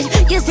want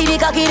it. You see the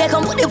cocky they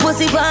come put the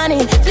pussy on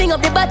it. Fling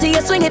up the body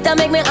you swing it and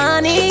make me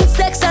honey.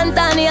 Sex and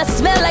tiny I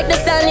smell like the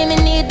Stanley me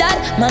need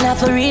that. Man I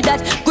for read that.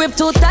 Grip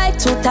too tight,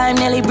 too time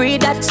nearly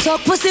breathe that.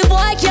 Suck pussy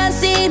boy can't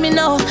see me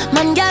now.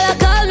 Man gala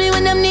call me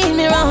when them need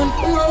me round.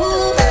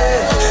 Hey,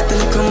 the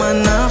little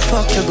man now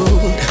fuck you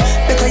good.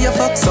 Better you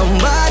fuck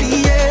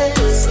somebody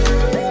else.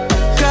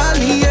 Call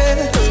me,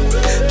 yeah.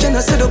 Can I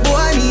say the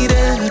boy need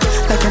it?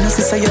 Like can I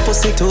say your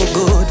pussy too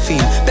good,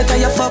 feel. Better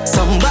you fuck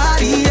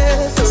somebody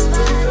else.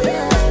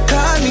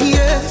 Call me,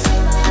 yeah.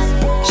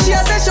 She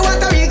a say she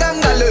want a big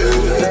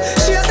gangaloo.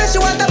 She a say she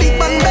want a big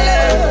bang belly.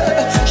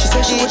 She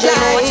say she would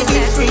like to be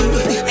free.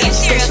 She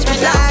say she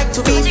would like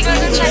to be free.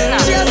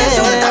 She a say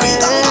she want a big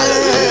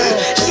gangaloo.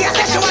 She a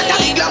say she want a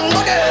big long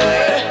body.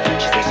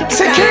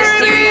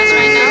 Security!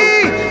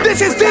 This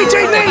is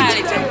DJ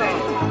Nate!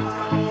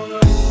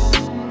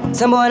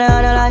 Some boy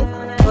on the light.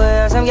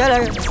 Where some girl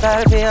are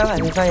style for your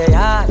money for your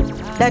yard.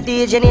 That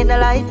DJ need the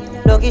light.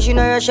 Lucky she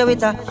no rush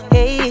with her.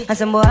 Hey, and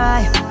some boy,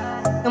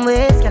 them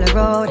ways can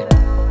road.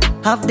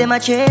 Half them a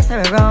chase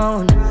her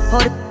around.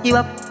 Hold you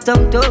up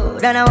some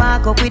toad and I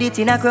walk up with it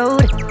in a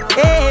crowd.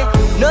 Hey,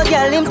 no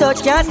girl him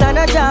touch can't stand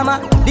a drama.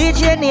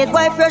 DJ need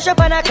wife fresh up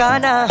on a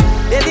corner.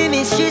 Baby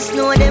miss she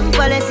know them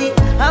policy.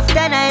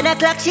 After 9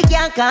 o'clock she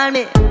can't call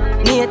me.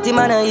 Need him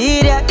and a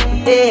idiot.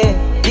 Hey,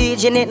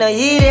 DJ need no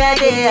idiot.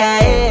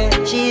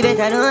 Yeah, she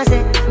better know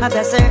say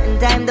after certain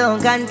time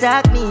don't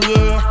contact me.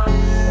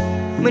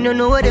 Yeah, me no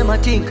know what them a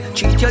think.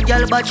 Treat your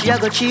girl but she a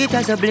go cheat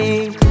as a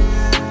blink.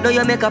 Now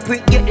you make a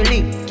prick get the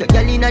link. Your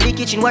girl inna the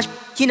kitchen wash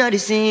inna the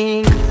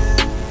sink.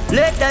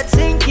 Let that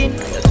sink in.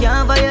 You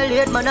can't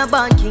violate man a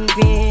banking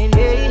pin.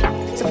 Hey,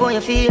 so for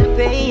you feel the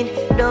pain,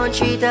 don't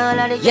treat all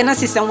of the. You know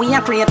sister we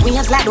a create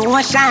waves like the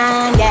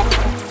ocean. Yeah,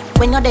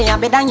 when you're there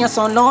better than your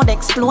son loud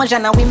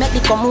explosion and we make the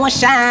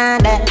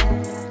commotion.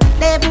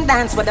 They even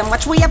dance with them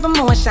watch we have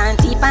emotion.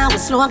 Deep and we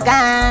slow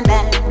down.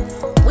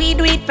 We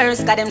do it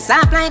first, got them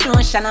soft like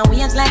lotion and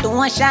waves like the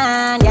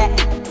ocean.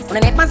 Yeah.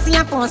 When I never see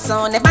a phone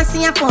sound, never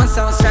see a phone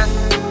sound strong.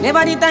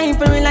 Never the time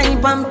for rely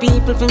on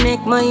people to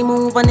make my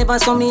move and never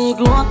saw me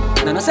grow up.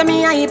 And I know say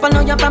me a heap, I know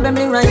you're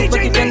probably right.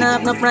 But if you don't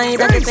have no pride,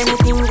 that if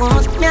anything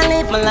goes. Me I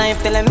live my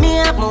life telling me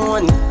I'm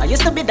moon. I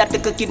used to be that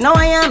little kid, now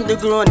I am the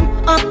grown.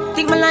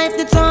 Think my life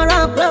did so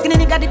rough.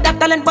 Skinny nigga did that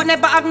talent but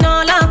never have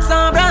no luck,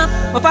 so rough.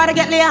 My father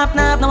get laid off,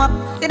 now have no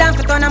up. They don't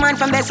fit on a man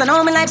from best, so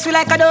now my life's sweet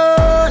like a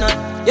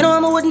donut. You know I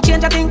wouldn't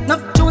change a thing, no.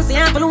 See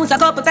I lose a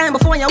couple times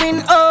before you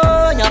win,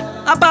 oh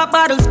yeah. I pop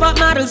bottles, pop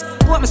models.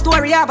 Put my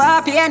story up,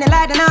 happy and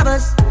like the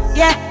novels.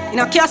 Yeah, in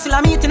a castle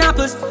I'm eating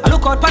apples. I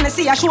look out pon the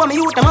sea, I show me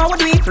youth them how we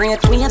do it.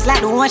 Great waves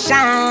like the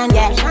ocean,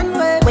 yeah.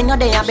 When you're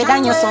there, better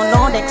than your son,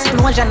 loud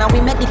explosion and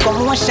we make the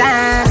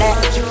commotion.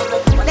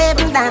 They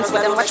even dance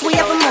with them, watch we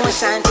have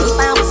emotion. Deep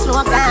and we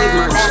slow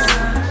down.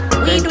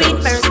 We do it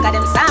first, got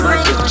them soft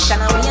like the ocean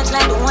and waves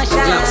like the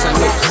ocean.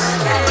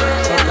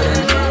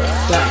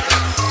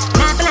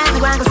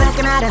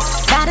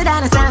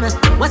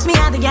 What's me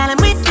out the gal I'm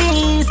with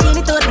me?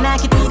 Skinny thought when I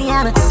could be the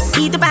hammer.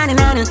 Eat the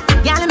banana,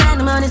 gal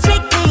man the money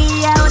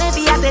strictly. I wouldn't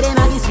be I said them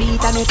be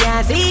sweet and me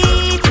can't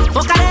see.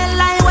 Fuck a hell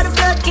line what a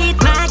blood kid.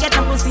 Man get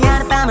some pussy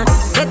out of palmer.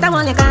 Get that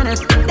one you can't.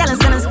 Tell us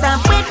gonna stop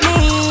with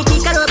me.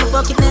 Kick her up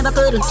before it never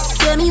could.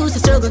 Tell me used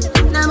to struggle.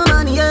 Now my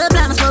money up,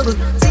 like my struggle.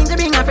 Seem to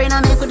bring my friend I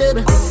make a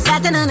double.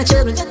 Got another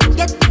trouble.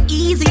 Get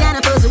easy and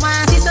a puzzle.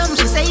 Wanna see something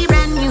she say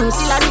brand new.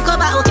 Still I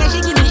recover okay she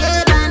give me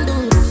a band.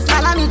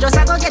 Follow me just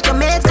I go get your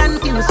mates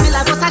confused. Still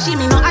I go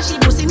sashimi no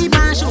ashibu see me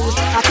pan shoes.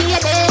 I feel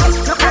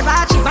it, no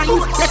Karachi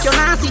vines. Let your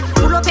Nancy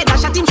pull up a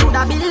dash at him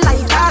shoulda been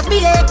like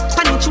Cosby.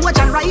 Panny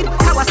Trojan ride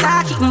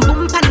Kawasaki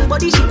boom panny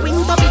body she wing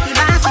up if he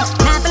bouncy.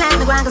 Now plan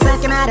the ground 'cause I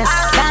can matter.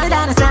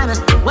 Down the summer.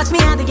 What's me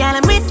out the gal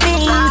I'm with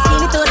me?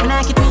 Skinny thought when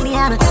I could be the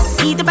hammer.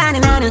 Eat the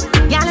banana,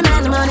 gal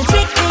man the money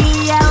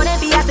strictly. I wanna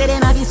be I say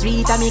them I be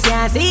street and me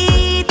can't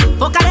see it.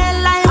 Fuck a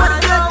hell line what a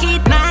good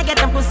kid. Now I get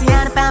them pussy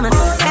out of famine.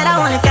 That I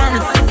wanna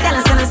can. Tell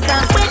us gonna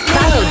stop with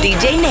me.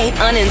 DJ Nate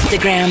on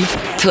Instagram,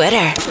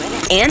 Twitter,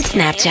 and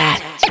Snapchat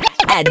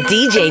at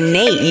DJ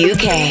Nate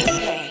UK.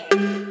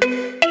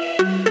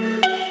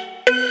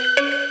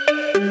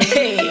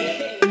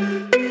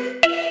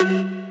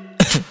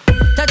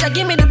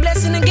 Give me the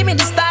blessing and give me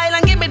the style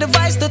and give me the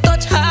vibes to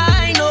touch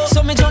high note.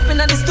 So me jump in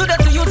at the studio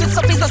to use it,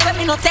 so please don't send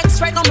me no text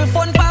right now, me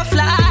phone pa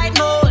flight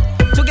mode.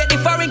 To get the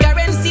foreign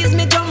currencies,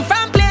 me jump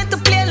from plane to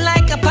plane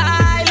like a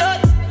pilot.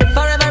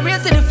 Forever real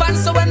to the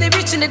fans, so when they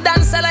reach in the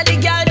dance, all of the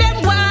girl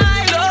them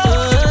wild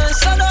oh.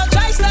 So don't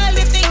try style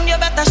the thing, you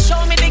better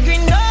show me the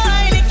green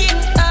line again.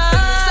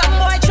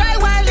 Some boy try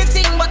wild the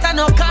thing, but I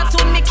know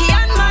cartoon Mickey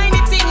and mine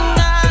the thing.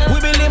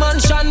 We build the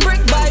mansion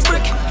brick by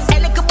brick.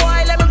 And like a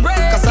boy, let me break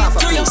it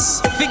to you.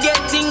 Forget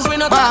things we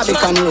not touch,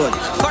 man. Road.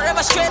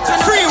 Forever straight to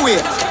freeway.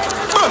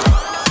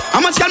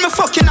 How much can me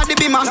fucking at the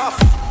beamer?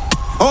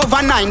 Over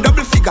 9,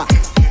 double figure.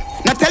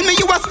 Now tell me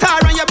you a star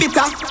and you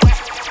bitter.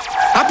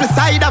 Apple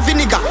cider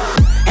vinegar.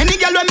 Any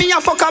girl when me a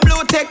fuck a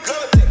blue tech.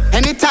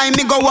 Anytime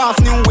me go off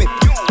new whip.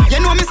 You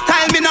know me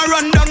style, me no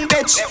run down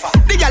bitch.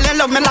 The girl they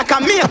love me like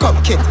a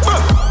makeup kit.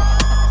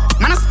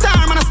 Man a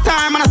star, man a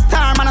star, man a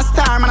star, man a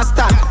star, man a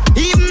star.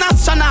 Even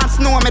astronauts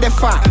know me the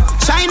far.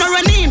 China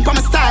run in for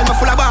my style, me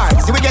full of bars.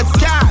 See we get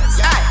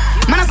scars.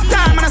 Man a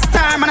star, man a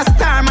star, man a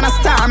star, man a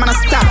star, man a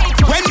star.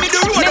 When me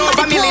do road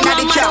over million at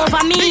the car.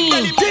 Over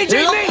me.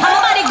 Look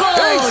how body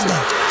good.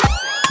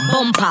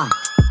 Bumper,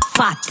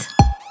 fat.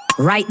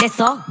 Right there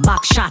so,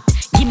 back shot.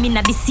 Give me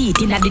na the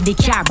seat, inna the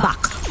car back.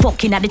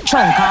 Fucking at the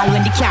trunk, all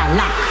when the car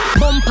lock.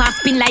 Bumper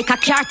spin like a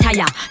car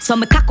tire. So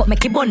me cock up,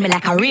 make it burn me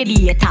like a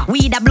radiator.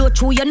 Weed a blow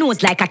through your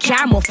nose like a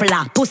car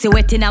muffler. Pussy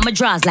wet inna my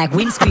drawers like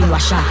windscreen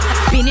washer.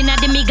 Spinning at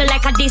the middle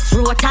like a disc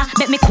rotor.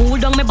 Bet me cool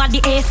down me body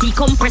AC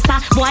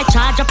compressor. Boy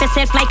charge up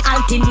yourself like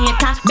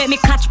alternator. Bet me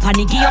catch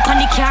panicky up on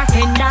the car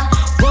fender.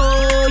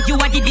 Whoa, you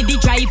are the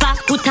driver.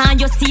 Put on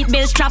your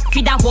seatbelt strap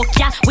for the walk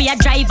ya. We a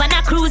drive and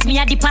a cruise, me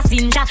a the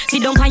passenger.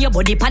 Sit down on your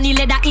body, pan the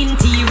leather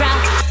interior.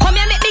 Come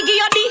here, make me give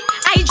you the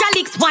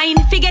hydraulics wine.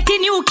 Forget a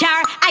new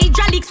car,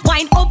 hydraulics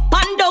wine. Up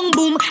and down,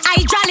 boom,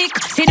 hydraulic.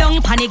 Sit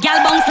down, pan the gal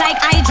bounce like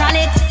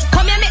hydraulics.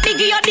 Come here, make me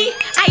give you the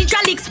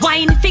hydraulics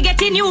wine.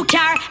 Forget a new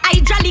car,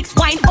 hydraulics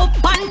wine. Up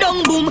and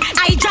down, boom,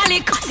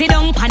 hydraulic. Sit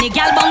down, pan the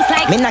gal bounce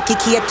like. Me na kick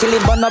it till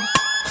it burn up.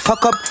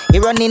 Fuck up, he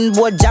running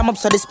board jam up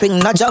so the spring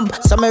no jump.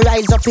 So me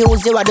rise up, he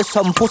use the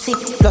some pussy.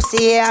 Plus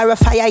the air a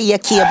fire, he a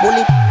key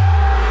bullet.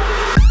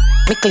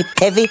 Me clip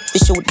heavy, we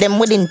shoot them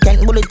with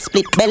intent, bullet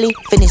split belly.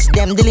 Finish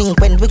them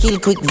delinquent, we kill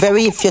quick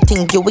very. If you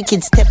think you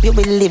wicked step, you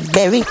will live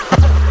very.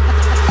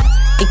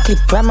 It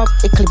clip ram up,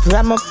 it clip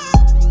ram up.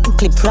 It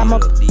clip ram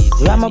up,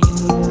 ram up.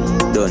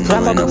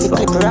 Ram up, it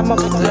clip ram up,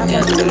 ram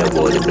up.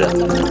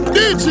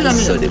 DJ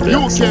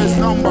UK's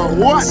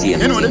 #1.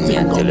 You know the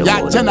thing.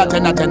 Yeah, tenna.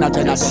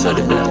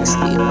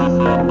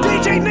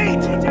 DJ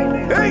Nate,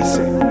 hey,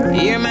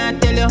 hear me I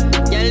tell you,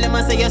 girl them a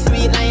say you're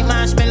sweet like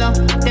marshmallow.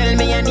 Tell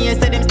me your names,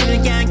 say them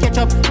still can't catch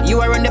up. You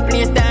are on the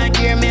place that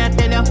hear me I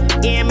tell you.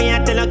 Hear me I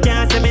tell you,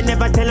 can't say me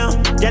never tell you.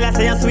 Girl I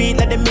say you're sweet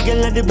like the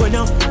Miguel and the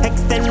Bueno.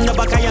 Extend the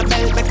back of your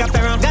belt like a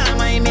pharaoh. Got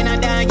my in a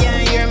dog, yeah,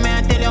 hear me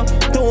I tell you.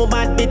 Two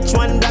bad bitch,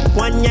 one black,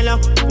 one yellow.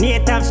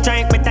 Native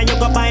strike, better you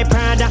go buy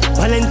Prada.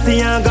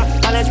 Balenciaga,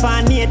 balance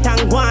for Nate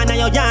and Guana,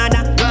 your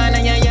yada. Guana,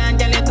 your yard,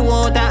 girl you too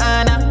out of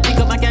order. Pick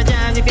up back your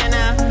jazz if you're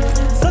not.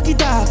 Suck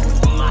it off.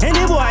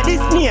 Any boy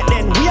this Nate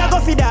then, we a go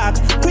for dog.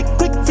 Quick,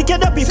 pick your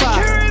duppy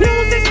fast. No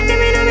system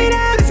in a me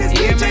dog.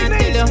 Hear me I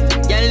tell you,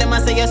 girl them a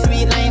say you're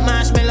sweet like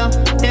marshmallow.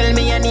 Tell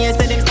me your names,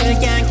 say them still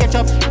can't catch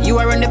up. You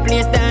are on the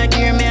place that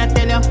hear me I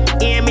tell you.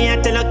 Hear me I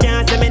tell you,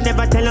 can't say me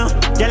never tell you.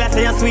 Girl I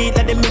say you're sweet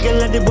like the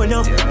Miguel and the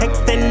Bueno.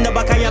 Extend the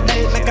back of your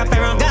belt like a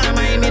pharaoh. Got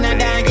my in a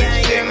dog, yeah,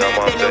 hear me I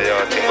tell you.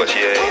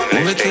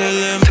 Me tell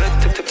them,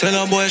 tell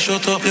a boy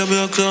shut up your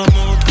black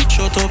mouth.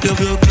 Shut up your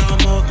black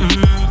mouth.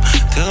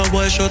 Tell a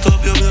boy shut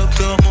up your black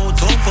mouth.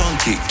 Thump and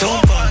kick.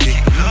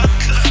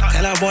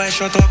 Tell a boy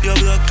shut up your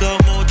black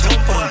mouth.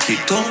 Thump and kick.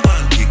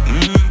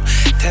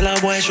 Tell a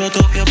boy shut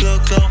up your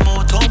black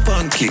mouth. Thump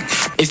and kick.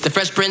 It's the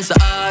Fresh Prince of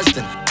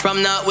Austin.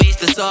 From northwest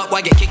to south,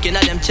 why get kicking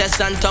at them chests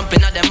and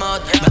thumping at them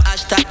mouth. My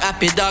hashtag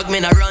happy dog, me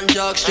nah run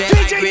jog straight.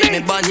 I grade me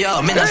bun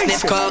yo, me nah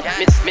sniff cock.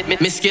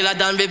 Me skiller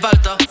than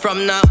Rivalta.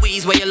 From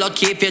northwest where you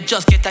lucky if you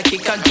just get a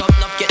kick and jump.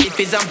 Not get the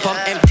fizz and pump.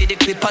 Empty the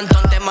clip and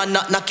turn them and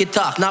not knock it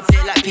off. Not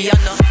play like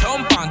piano.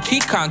 Thump and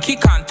kick and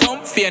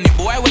thump. Fear any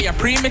boy where you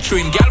premature.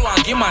 Girl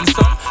want give man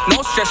some.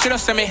 No stress, she don't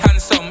say me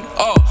handsome.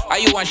 Oh, are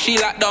you want she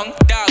lock down?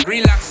 Dog,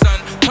 relax son.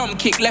 Thumb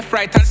kick left,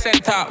 right and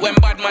center. When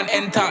bad man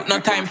enter, no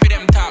time for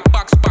them talk.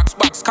 Box,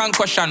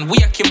 concussion,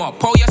 wake him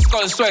up. How your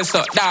skull swells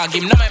up, dog,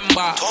 him no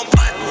member.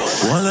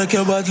 One like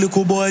your bad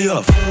little boy,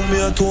 yeah. Fool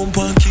me a thump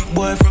and kick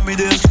boy from me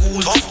day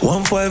school.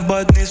 1-5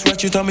 badness,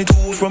 ratchet on me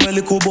 2 from a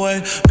little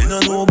boy. Me no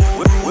know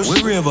about rules.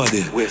 We raver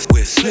there, we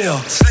slayer.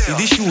 See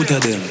the shooter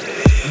them,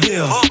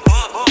 there.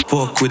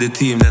 Fuck with the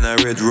team, then I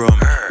red rum.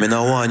 Me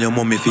no want your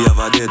mom if you have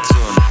a dead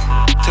son.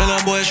 Tell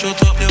a boy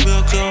shut up your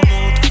black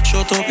mouth.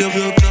 Shut up your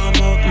black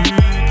mouth.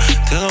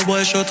 Tell a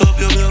boy shut up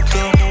your black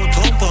mouth.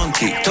 Thump and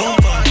kick. Tell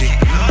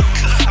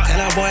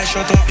a a boy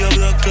shut up your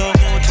blood clot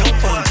mouth.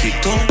 Thump and kick.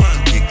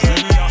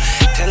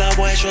 Tell a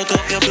boy shut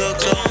up your blood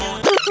clot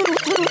mouth.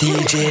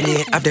 DJ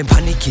Nate have them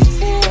panicking.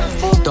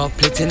 Stop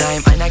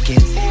platinum and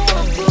again.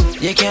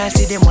 You can't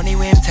see the money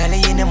where I'm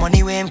telling you, the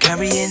money where I'm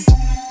carrying.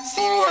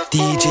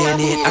 DJ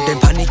Nate have them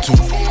panicking.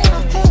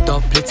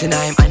 Stop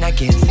platinum and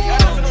again.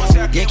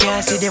 You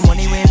can't see the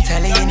money where I'm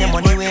telling you, the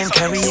money where I'm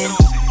carrying.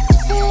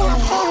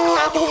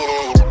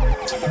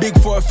 Big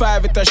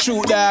 4-5 with a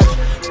shoot dog.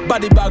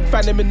 Body bag,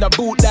 find him in the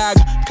boot dog.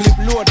 Clip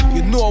load,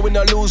 you know we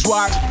no lose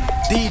war.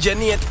 DJ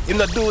Nate, you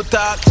no do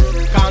talk.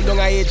 Calm down,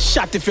 I hate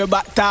shot if you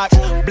back talk.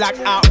 Black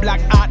out,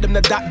 them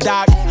the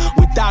dark.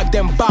 We dog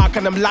them back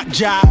and them lock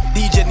jaw.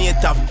 DJ Nate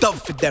have dub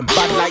for them.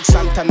 Bad like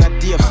Santana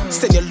Dave.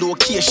 Send your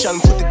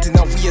location, put it in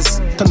a ways.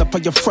 Turn up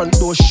on your front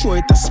door, show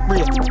it a spray.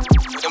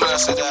 You wanna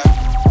say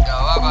that?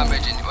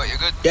 What you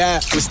good? Yeah,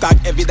 we stack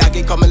every dog,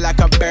 it coming like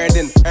a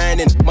burden.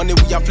 Earning money,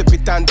 we a flip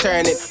it and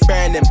turn it.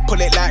 Burn them, pull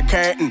it like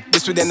curtain.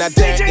 This within a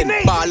dirt in.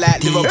 Ball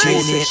like Liverpool.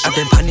 DJ Nate have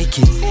them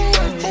panicking.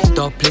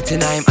 Stop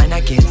platinum and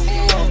again.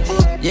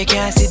 You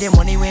can't see the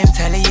money where I'm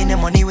telling you, the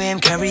money where I'm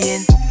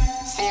carrying.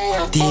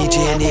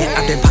 DJ Nate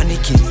have them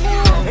panicking.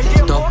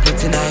 Stop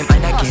platinum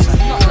and again.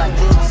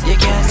 You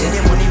can't see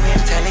the money where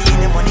I'm telling you,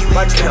 the money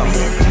where I'm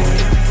carrying.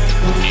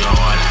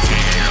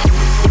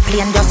 The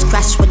plane just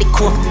crash with the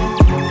coke.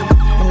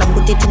 When I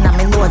put it in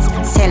my nose,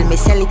 sell it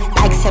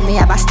like sell me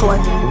have a store.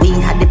 We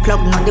had the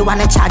plug, now they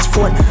wanna charge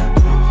phone.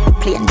 The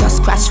plane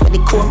just crash with the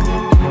coke.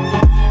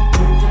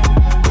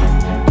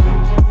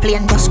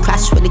 Plane just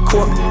crash with the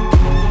coke.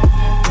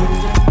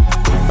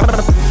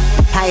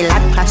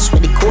 Pilot crash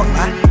with the coke,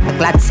 man. I'm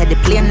glad said the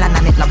plane land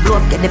and it no blow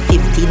up. Get the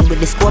 15 with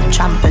the scope,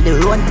 trample the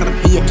road.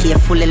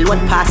 AK fully load,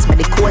 pass me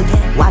the code.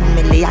 1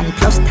 million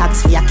plus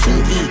tax for your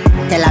key.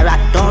 Tell a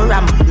rat don't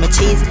ramp with me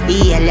cheese.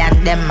 The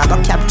alien them I go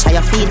capture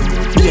your feet.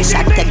 Be a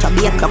shot take your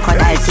be a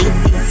crocodile teeth.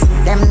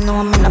 Them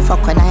know me no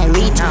fuck when I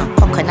reach.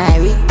 Fuck when I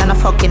reach, and no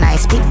fuck when I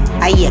speak.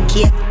 I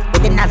AK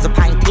with the nozzle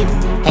pointed.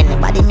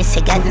 Anybody miss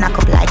a get knock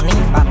up like me.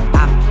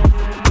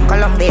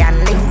 Colombian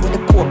link with the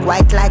coke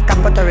white like a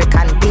Puerto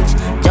Rican bitch.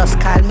 Just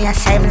call me a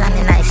Simon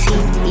and I see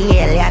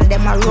the alien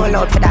them a roll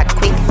out for that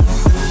quick.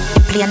 The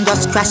plane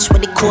just crash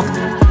with the coke.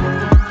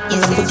 You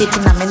know put it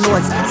in my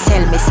nose.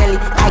 Sell it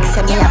like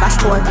sell me have a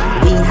store.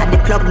 We had the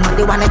plug, now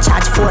they wanna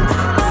charge phone.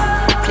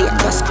 The plane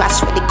just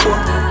crash with the coke.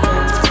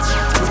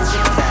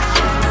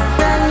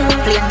 The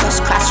plane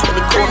just crash with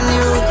the coke.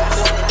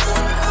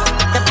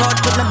 The port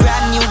with my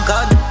brand new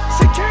gun.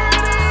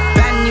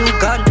 Brand new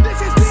gun.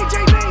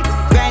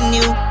 Brand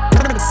new.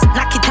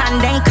 Knock it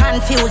and then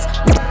confused.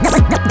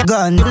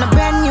 Gun. A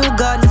brand new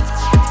gun.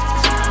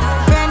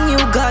 Brand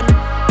new gun.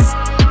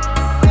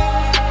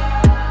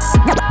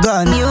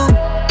 Gun. New.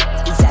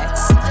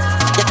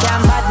 You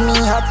can't bad me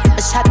up.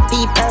 I shot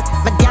people.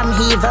 My damn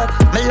heaver.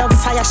 My love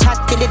fire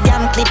shot till the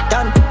damn clip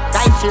done.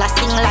 Rifle I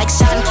sing like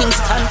Sean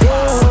Kingston.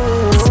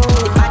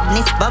 The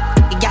badness buck.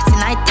 The gas in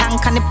I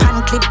tank and the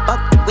pan clip buck.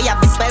 We have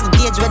the 12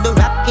 gauge where the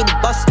rapid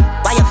bus.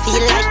 Why you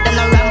feel like then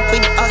a ramp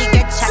with us? You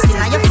get shot in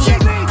your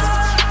face.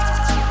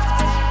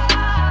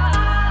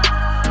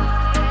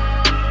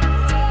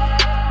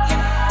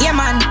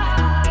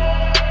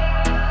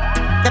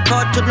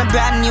 Report with my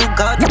brand new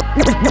gun.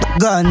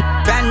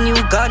 Brand new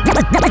gun.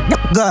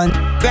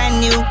 Brand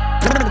new.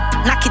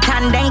 Knock it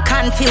and then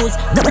confused.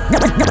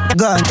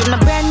 Gun. With my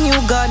brand new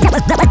gun.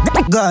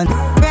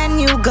 Brand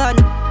new gun.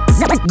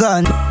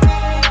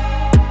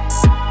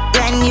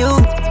 Brand new.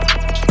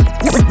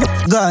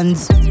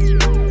 Guns.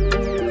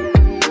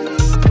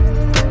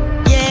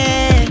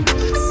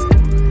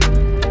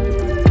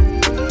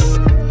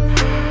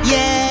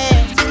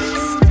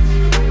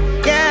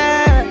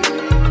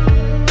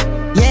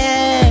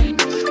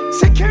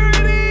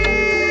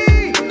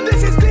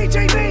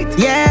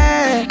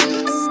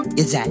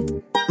 Is that?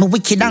 Me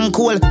wicked and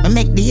cool. Me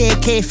make the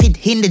AK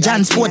fit in the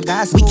John Sport.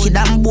 Wicked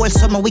and bold,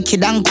 so me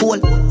wicked and cool.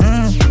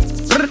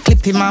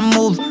 Clip him and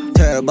move.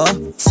 Turbo,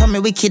 so me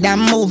wicked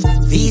and move.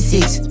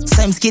 V6,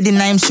 same skiddy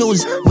name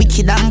shoes.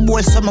 Wicked and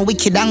bold, so me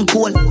wicked and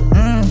cool.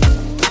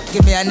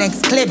 Give me a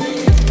next clip.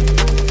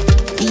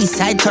 East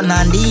side turn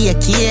on the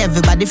AK.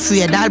 Everybody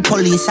afraid, all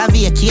police have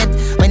vacate.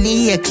 When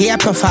the AK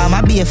perform,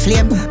 I be a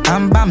flame.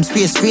 Bam bam,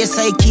 space,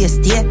 so I can't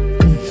stay.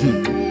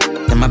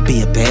 Them a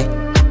baby.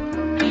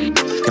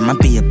 Them a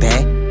baby.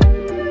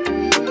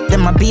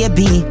 Them a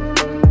baby.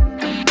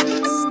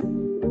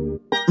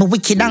 Me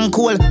wicked and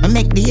cool. Me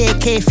make the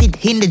AK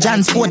fit in the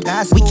John Sport.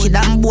 Wicked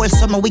and bold,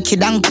 so me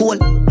wicked and cool.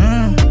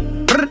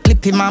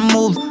 Clip him and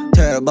move.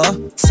 Turbo,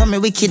 so me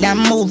wicked and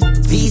move.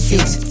 V6,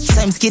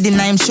 same skiddy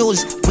name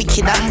shoes.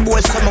 Wicked and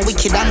bold, so me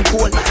wicked and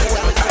cool.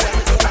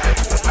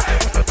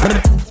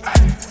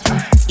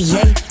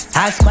 Yeah,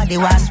 all squad they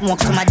want smoke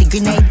some of the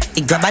grenade.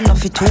 It grab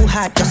enough it too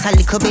hard, just a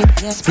little bit.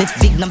 Split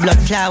big no blood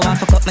clot, want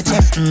fuck up my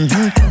chest.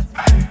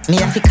 Me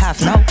have to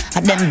cough now.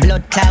 At them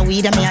blood clot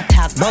weed and me a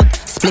talk about.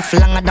 Split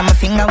longer than my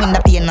finger when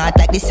the pain not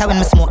like this. How when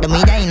me smoke them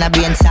weed I in a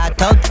brain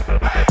sort out.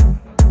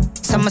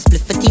 Some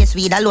split for taste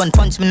weed alone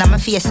punch me in my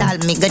face all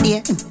me go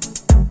there.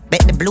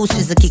 Bet the blue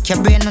scissor kick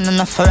your brain. No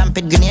enough for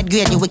rampant grenade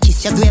grade. You will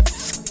kiss your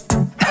grapes.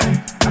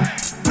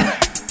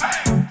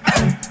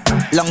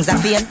 Lungs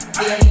are fail.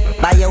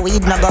 Buy your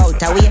weed, no go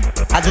out away.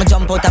 As me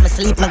jump out of my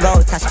sleep, no go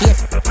out of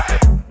space.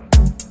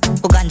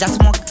 Who ganja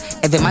smoke?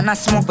 Every man a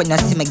smoke. When you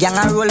see me gang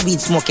a roll, weed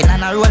smoking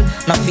and a roll.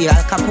 No fear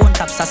Al Capone,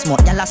 cops a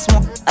smoke, y'all a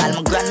smoke. All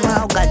my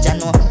grandma, who ganja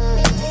know.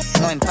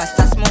 No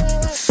imposter smoke.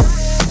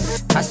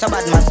 I saw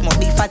bad man smoke,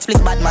 big fat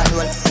flick bad man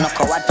roll. No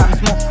coward from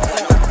smoke.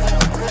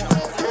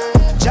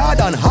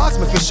 Jordan ask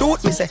me fi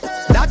shoot, me say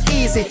that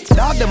easy.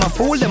 Dog them a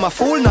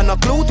fool, no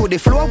clue to the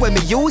floor when me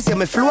use. Yeah,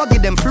 me flow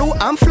give them flu,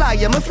 I'm fly,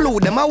 yeah me flew.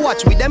 Them a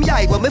watch with them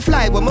yai when me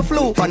fly, when me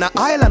flew. On a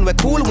island we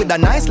cool with a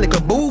nice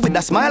little boo, with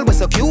a smile we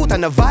so cute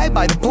and a vibe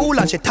by the pool.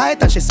 And she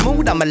tight and she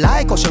smooth, I'm a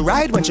like how she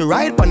ride when she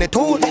ride on the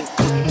tool.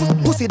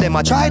 Pussy them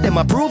a try, them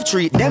a prove,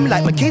 treat them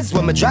like my kids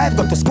when me drive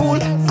go to school.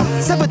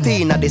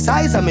 17 at the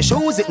size of me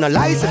shoes, it no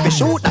lies if you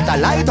shoot at a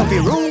light up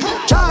your room.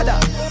 Chada,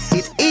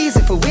 it's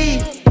easy for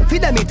we.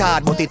 Feed them it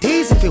hard, but it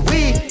easy for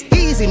we.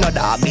 Easy no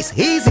dog, this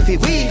easy for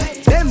we.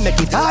 Them make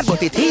it hard,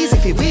 but it easy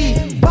for we.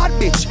 Bad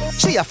bitch,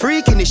 she a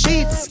freak in the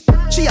sheets.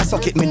 She a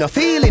suck it, me no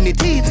feel in the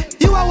teeth.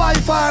 You a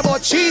wildfire,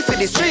 but she for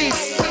the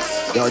streets.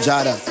 Yo,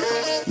 Jada,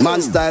 man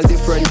style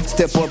different.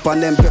 Step up on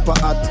them pepper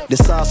hot. The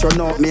sauce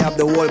run out, me have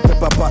the whole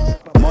pepper pot.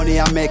 Money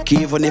I make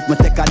even if me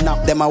take a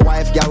nap. Then my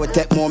wife girl will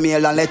take more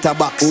meal and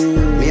letterbox.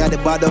 Me a the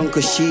bad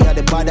uncle, she a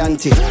the bad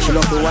auntie. She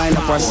love to wind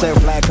up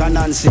herself like a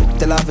Nancy.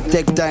 Tell her to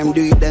take time,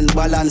 do it then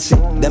balance it.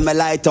 Then me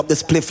light up the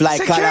spliff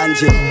like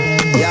Kalanji.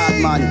 Yard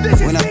man,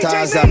 we not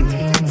Tarzan.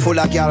 Full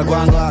of girl, go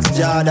and go ask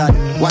Jordan.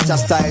 Watch a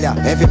style ya,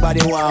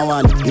 everybody want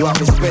one. You have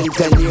to spend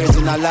 10 years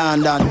in a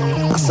London.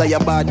 I say you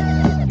bad,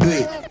 do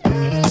it.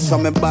 I saw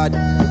me bad,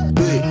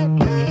 do it.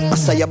 I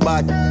say you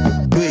bad,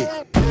 do it.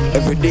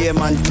 Every day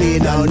man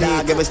clean and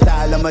dog. Every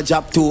style of my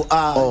job too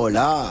hard. Oh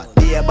Lord,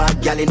 be a bad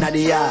gal inna the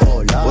yard.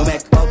 Oh Lord, we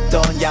make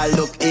uptown gal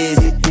look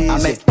easy. I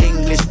make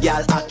English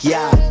gal act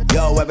yard.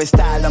 Yo, every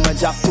style of my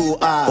job too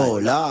hard. Oh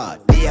Lord,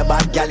 be a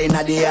bad gal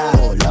inna the yard.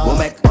 Oh Lord, we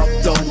make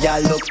uptown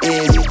gal look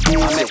easy.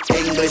 I make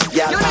English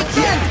gal act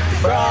yard.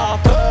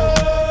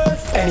 Brothers,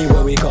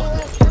 anywhere we go,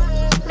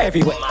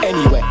 everywhere,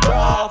 anywhere.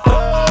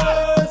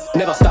 Brothers,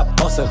 never stop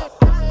hustle,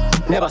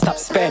 never stop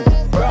spend.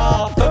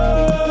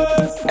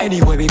 Brothers,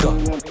 anywhere we go,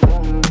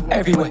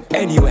 everywhere,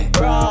 anywhere.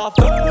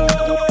 Brothers,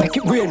 make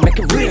it rain, make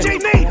it rain,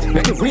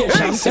 make it rain.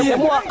 Champagne.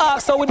 Them want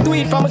ask how we do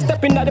it from a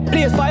step in the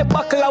place. 5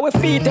 buckle our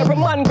feet, every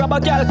man grab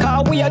a gal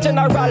car. We a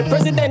general,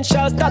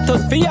 presidential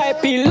status,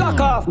 VIP, lock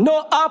off.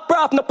 No half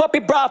prof, no puppy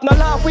broth, no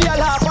laugh, we all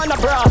laugh on the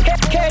broth.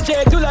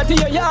 KJ, Dula to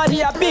your yard,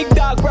 he a big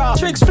dog broth.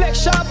 Tricks,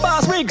 flex, sharp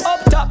boss, rigs,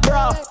 up top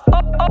broth.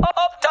 Up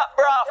top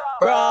broth.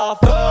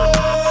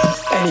 Brothers,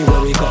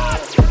 anywhere we go,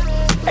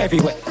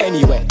 everywhere,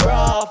 anywhere.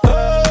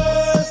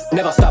 Brothers,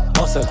 never stop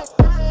hustle,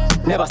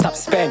 never stop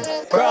spend.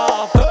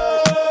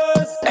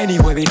 Brothers,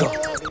 anywhere we go,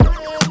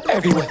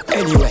 everywhere,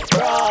 anywhere.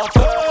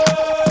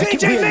 Brothers, make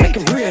it rain, make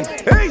it rain,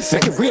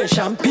 make it rain,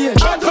 champagne.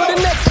 On to the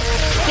next.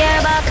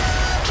 Care back,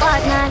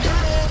 what not?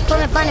 Put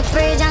me on the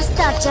fridge and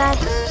stop chat.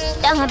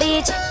 Down the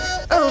beach,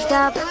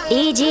 rooftop,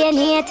 DJ and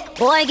hit.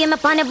 Boy, give me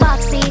on the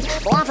box seat.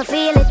 Want to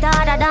feel it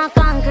harder than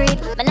concrete.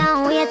 But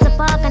now wait to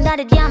park under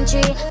the damn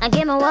tree. And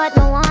give me what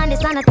me want,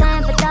 this on the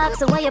time for talk.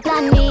 So where you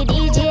plan me,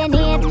 DJ and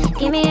hit.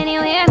 Give me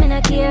anywhere, me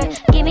not care.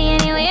 Give me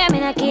anywhere, me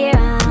not care.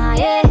 Ah,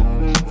 yeah.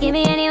 Give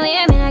me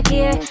anywhere, me not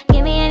care.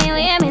 Give me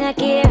anywhere, me not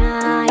care.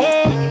 Ah,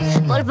 yeah.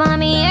 Pull for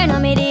me here, no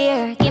me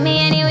dear. Give me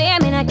anywhere,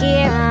 me not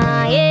care.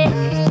 Ah, yeah.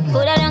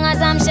 Put it on a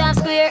some sharp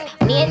square.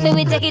 Meet me,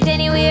 we take it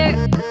anywhere.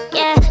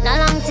 Yeah, no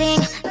long thing.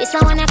 This I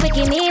wanna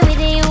quickie me with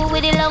you,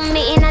 with the love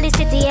me in the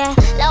city, yeah.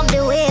 Love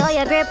the way how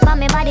you grip on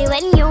me body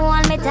when you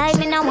hold me tight,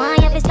 me no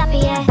want you to stop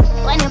it, yeah.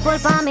 When you pull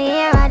for me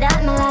here, I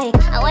that me like.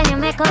 And when you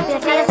make up your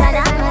face, I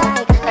that me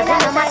like. Cause it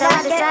no matter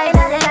what the size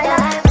of the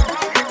dark.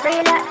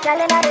 Real like,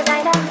 girl, in a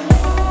designer.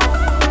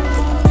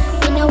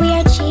 You know we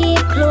are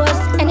cheap clothes,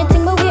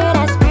 anything but weird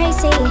that's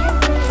pricey.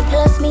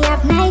 Plus me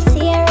have nice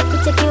hair,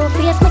 pretty cute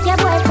face, but your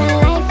boyfriend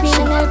like me.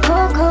 Chanel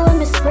Coco when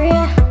me spray.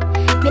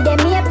 Me dem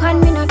me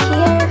upon me no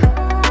care.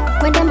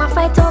 When them a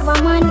fight over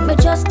man, me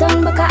just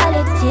done because all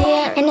it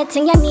here.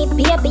 Anything you need,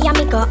 baby, I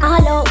me go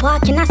all out.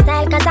 Walk in a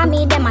style, cause I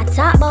me them a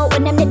talk about.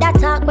 When them did that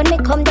talk, when me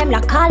come, them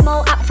like call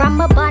mo. Up from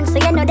my bond, so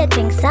you know the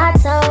thing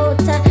starts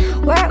out.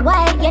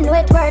 Worthwhile, you know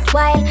it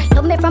worthwhile.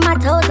 Love me from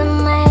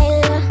 1,000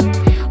 miles.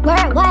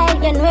 Worthwhile,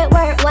 you know it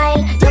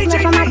worthwhile. Love me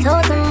from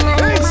 1,000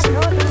 miles.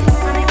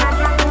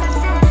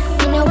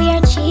 You know we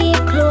are cheap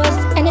clothes,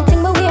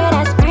 anything but weird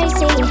that's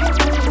pricey.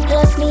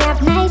 Plus me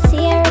have nice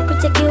hair,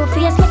 pretty cute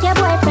face, make your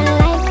boyfriend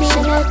like me.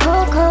 Chanel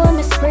Coco when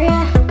me spray.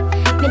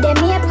 Me dem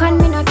me upon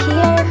me no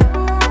care.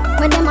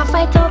 When them a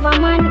fight over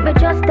man, me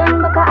just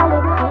done because I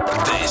look.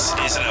 This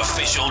is an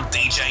official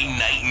DJ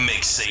Nate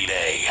mix CD.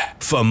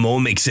 For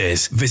more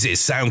mixes, visit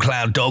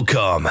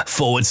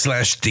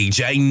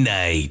soundcloud.com/DJ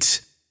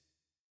Nate.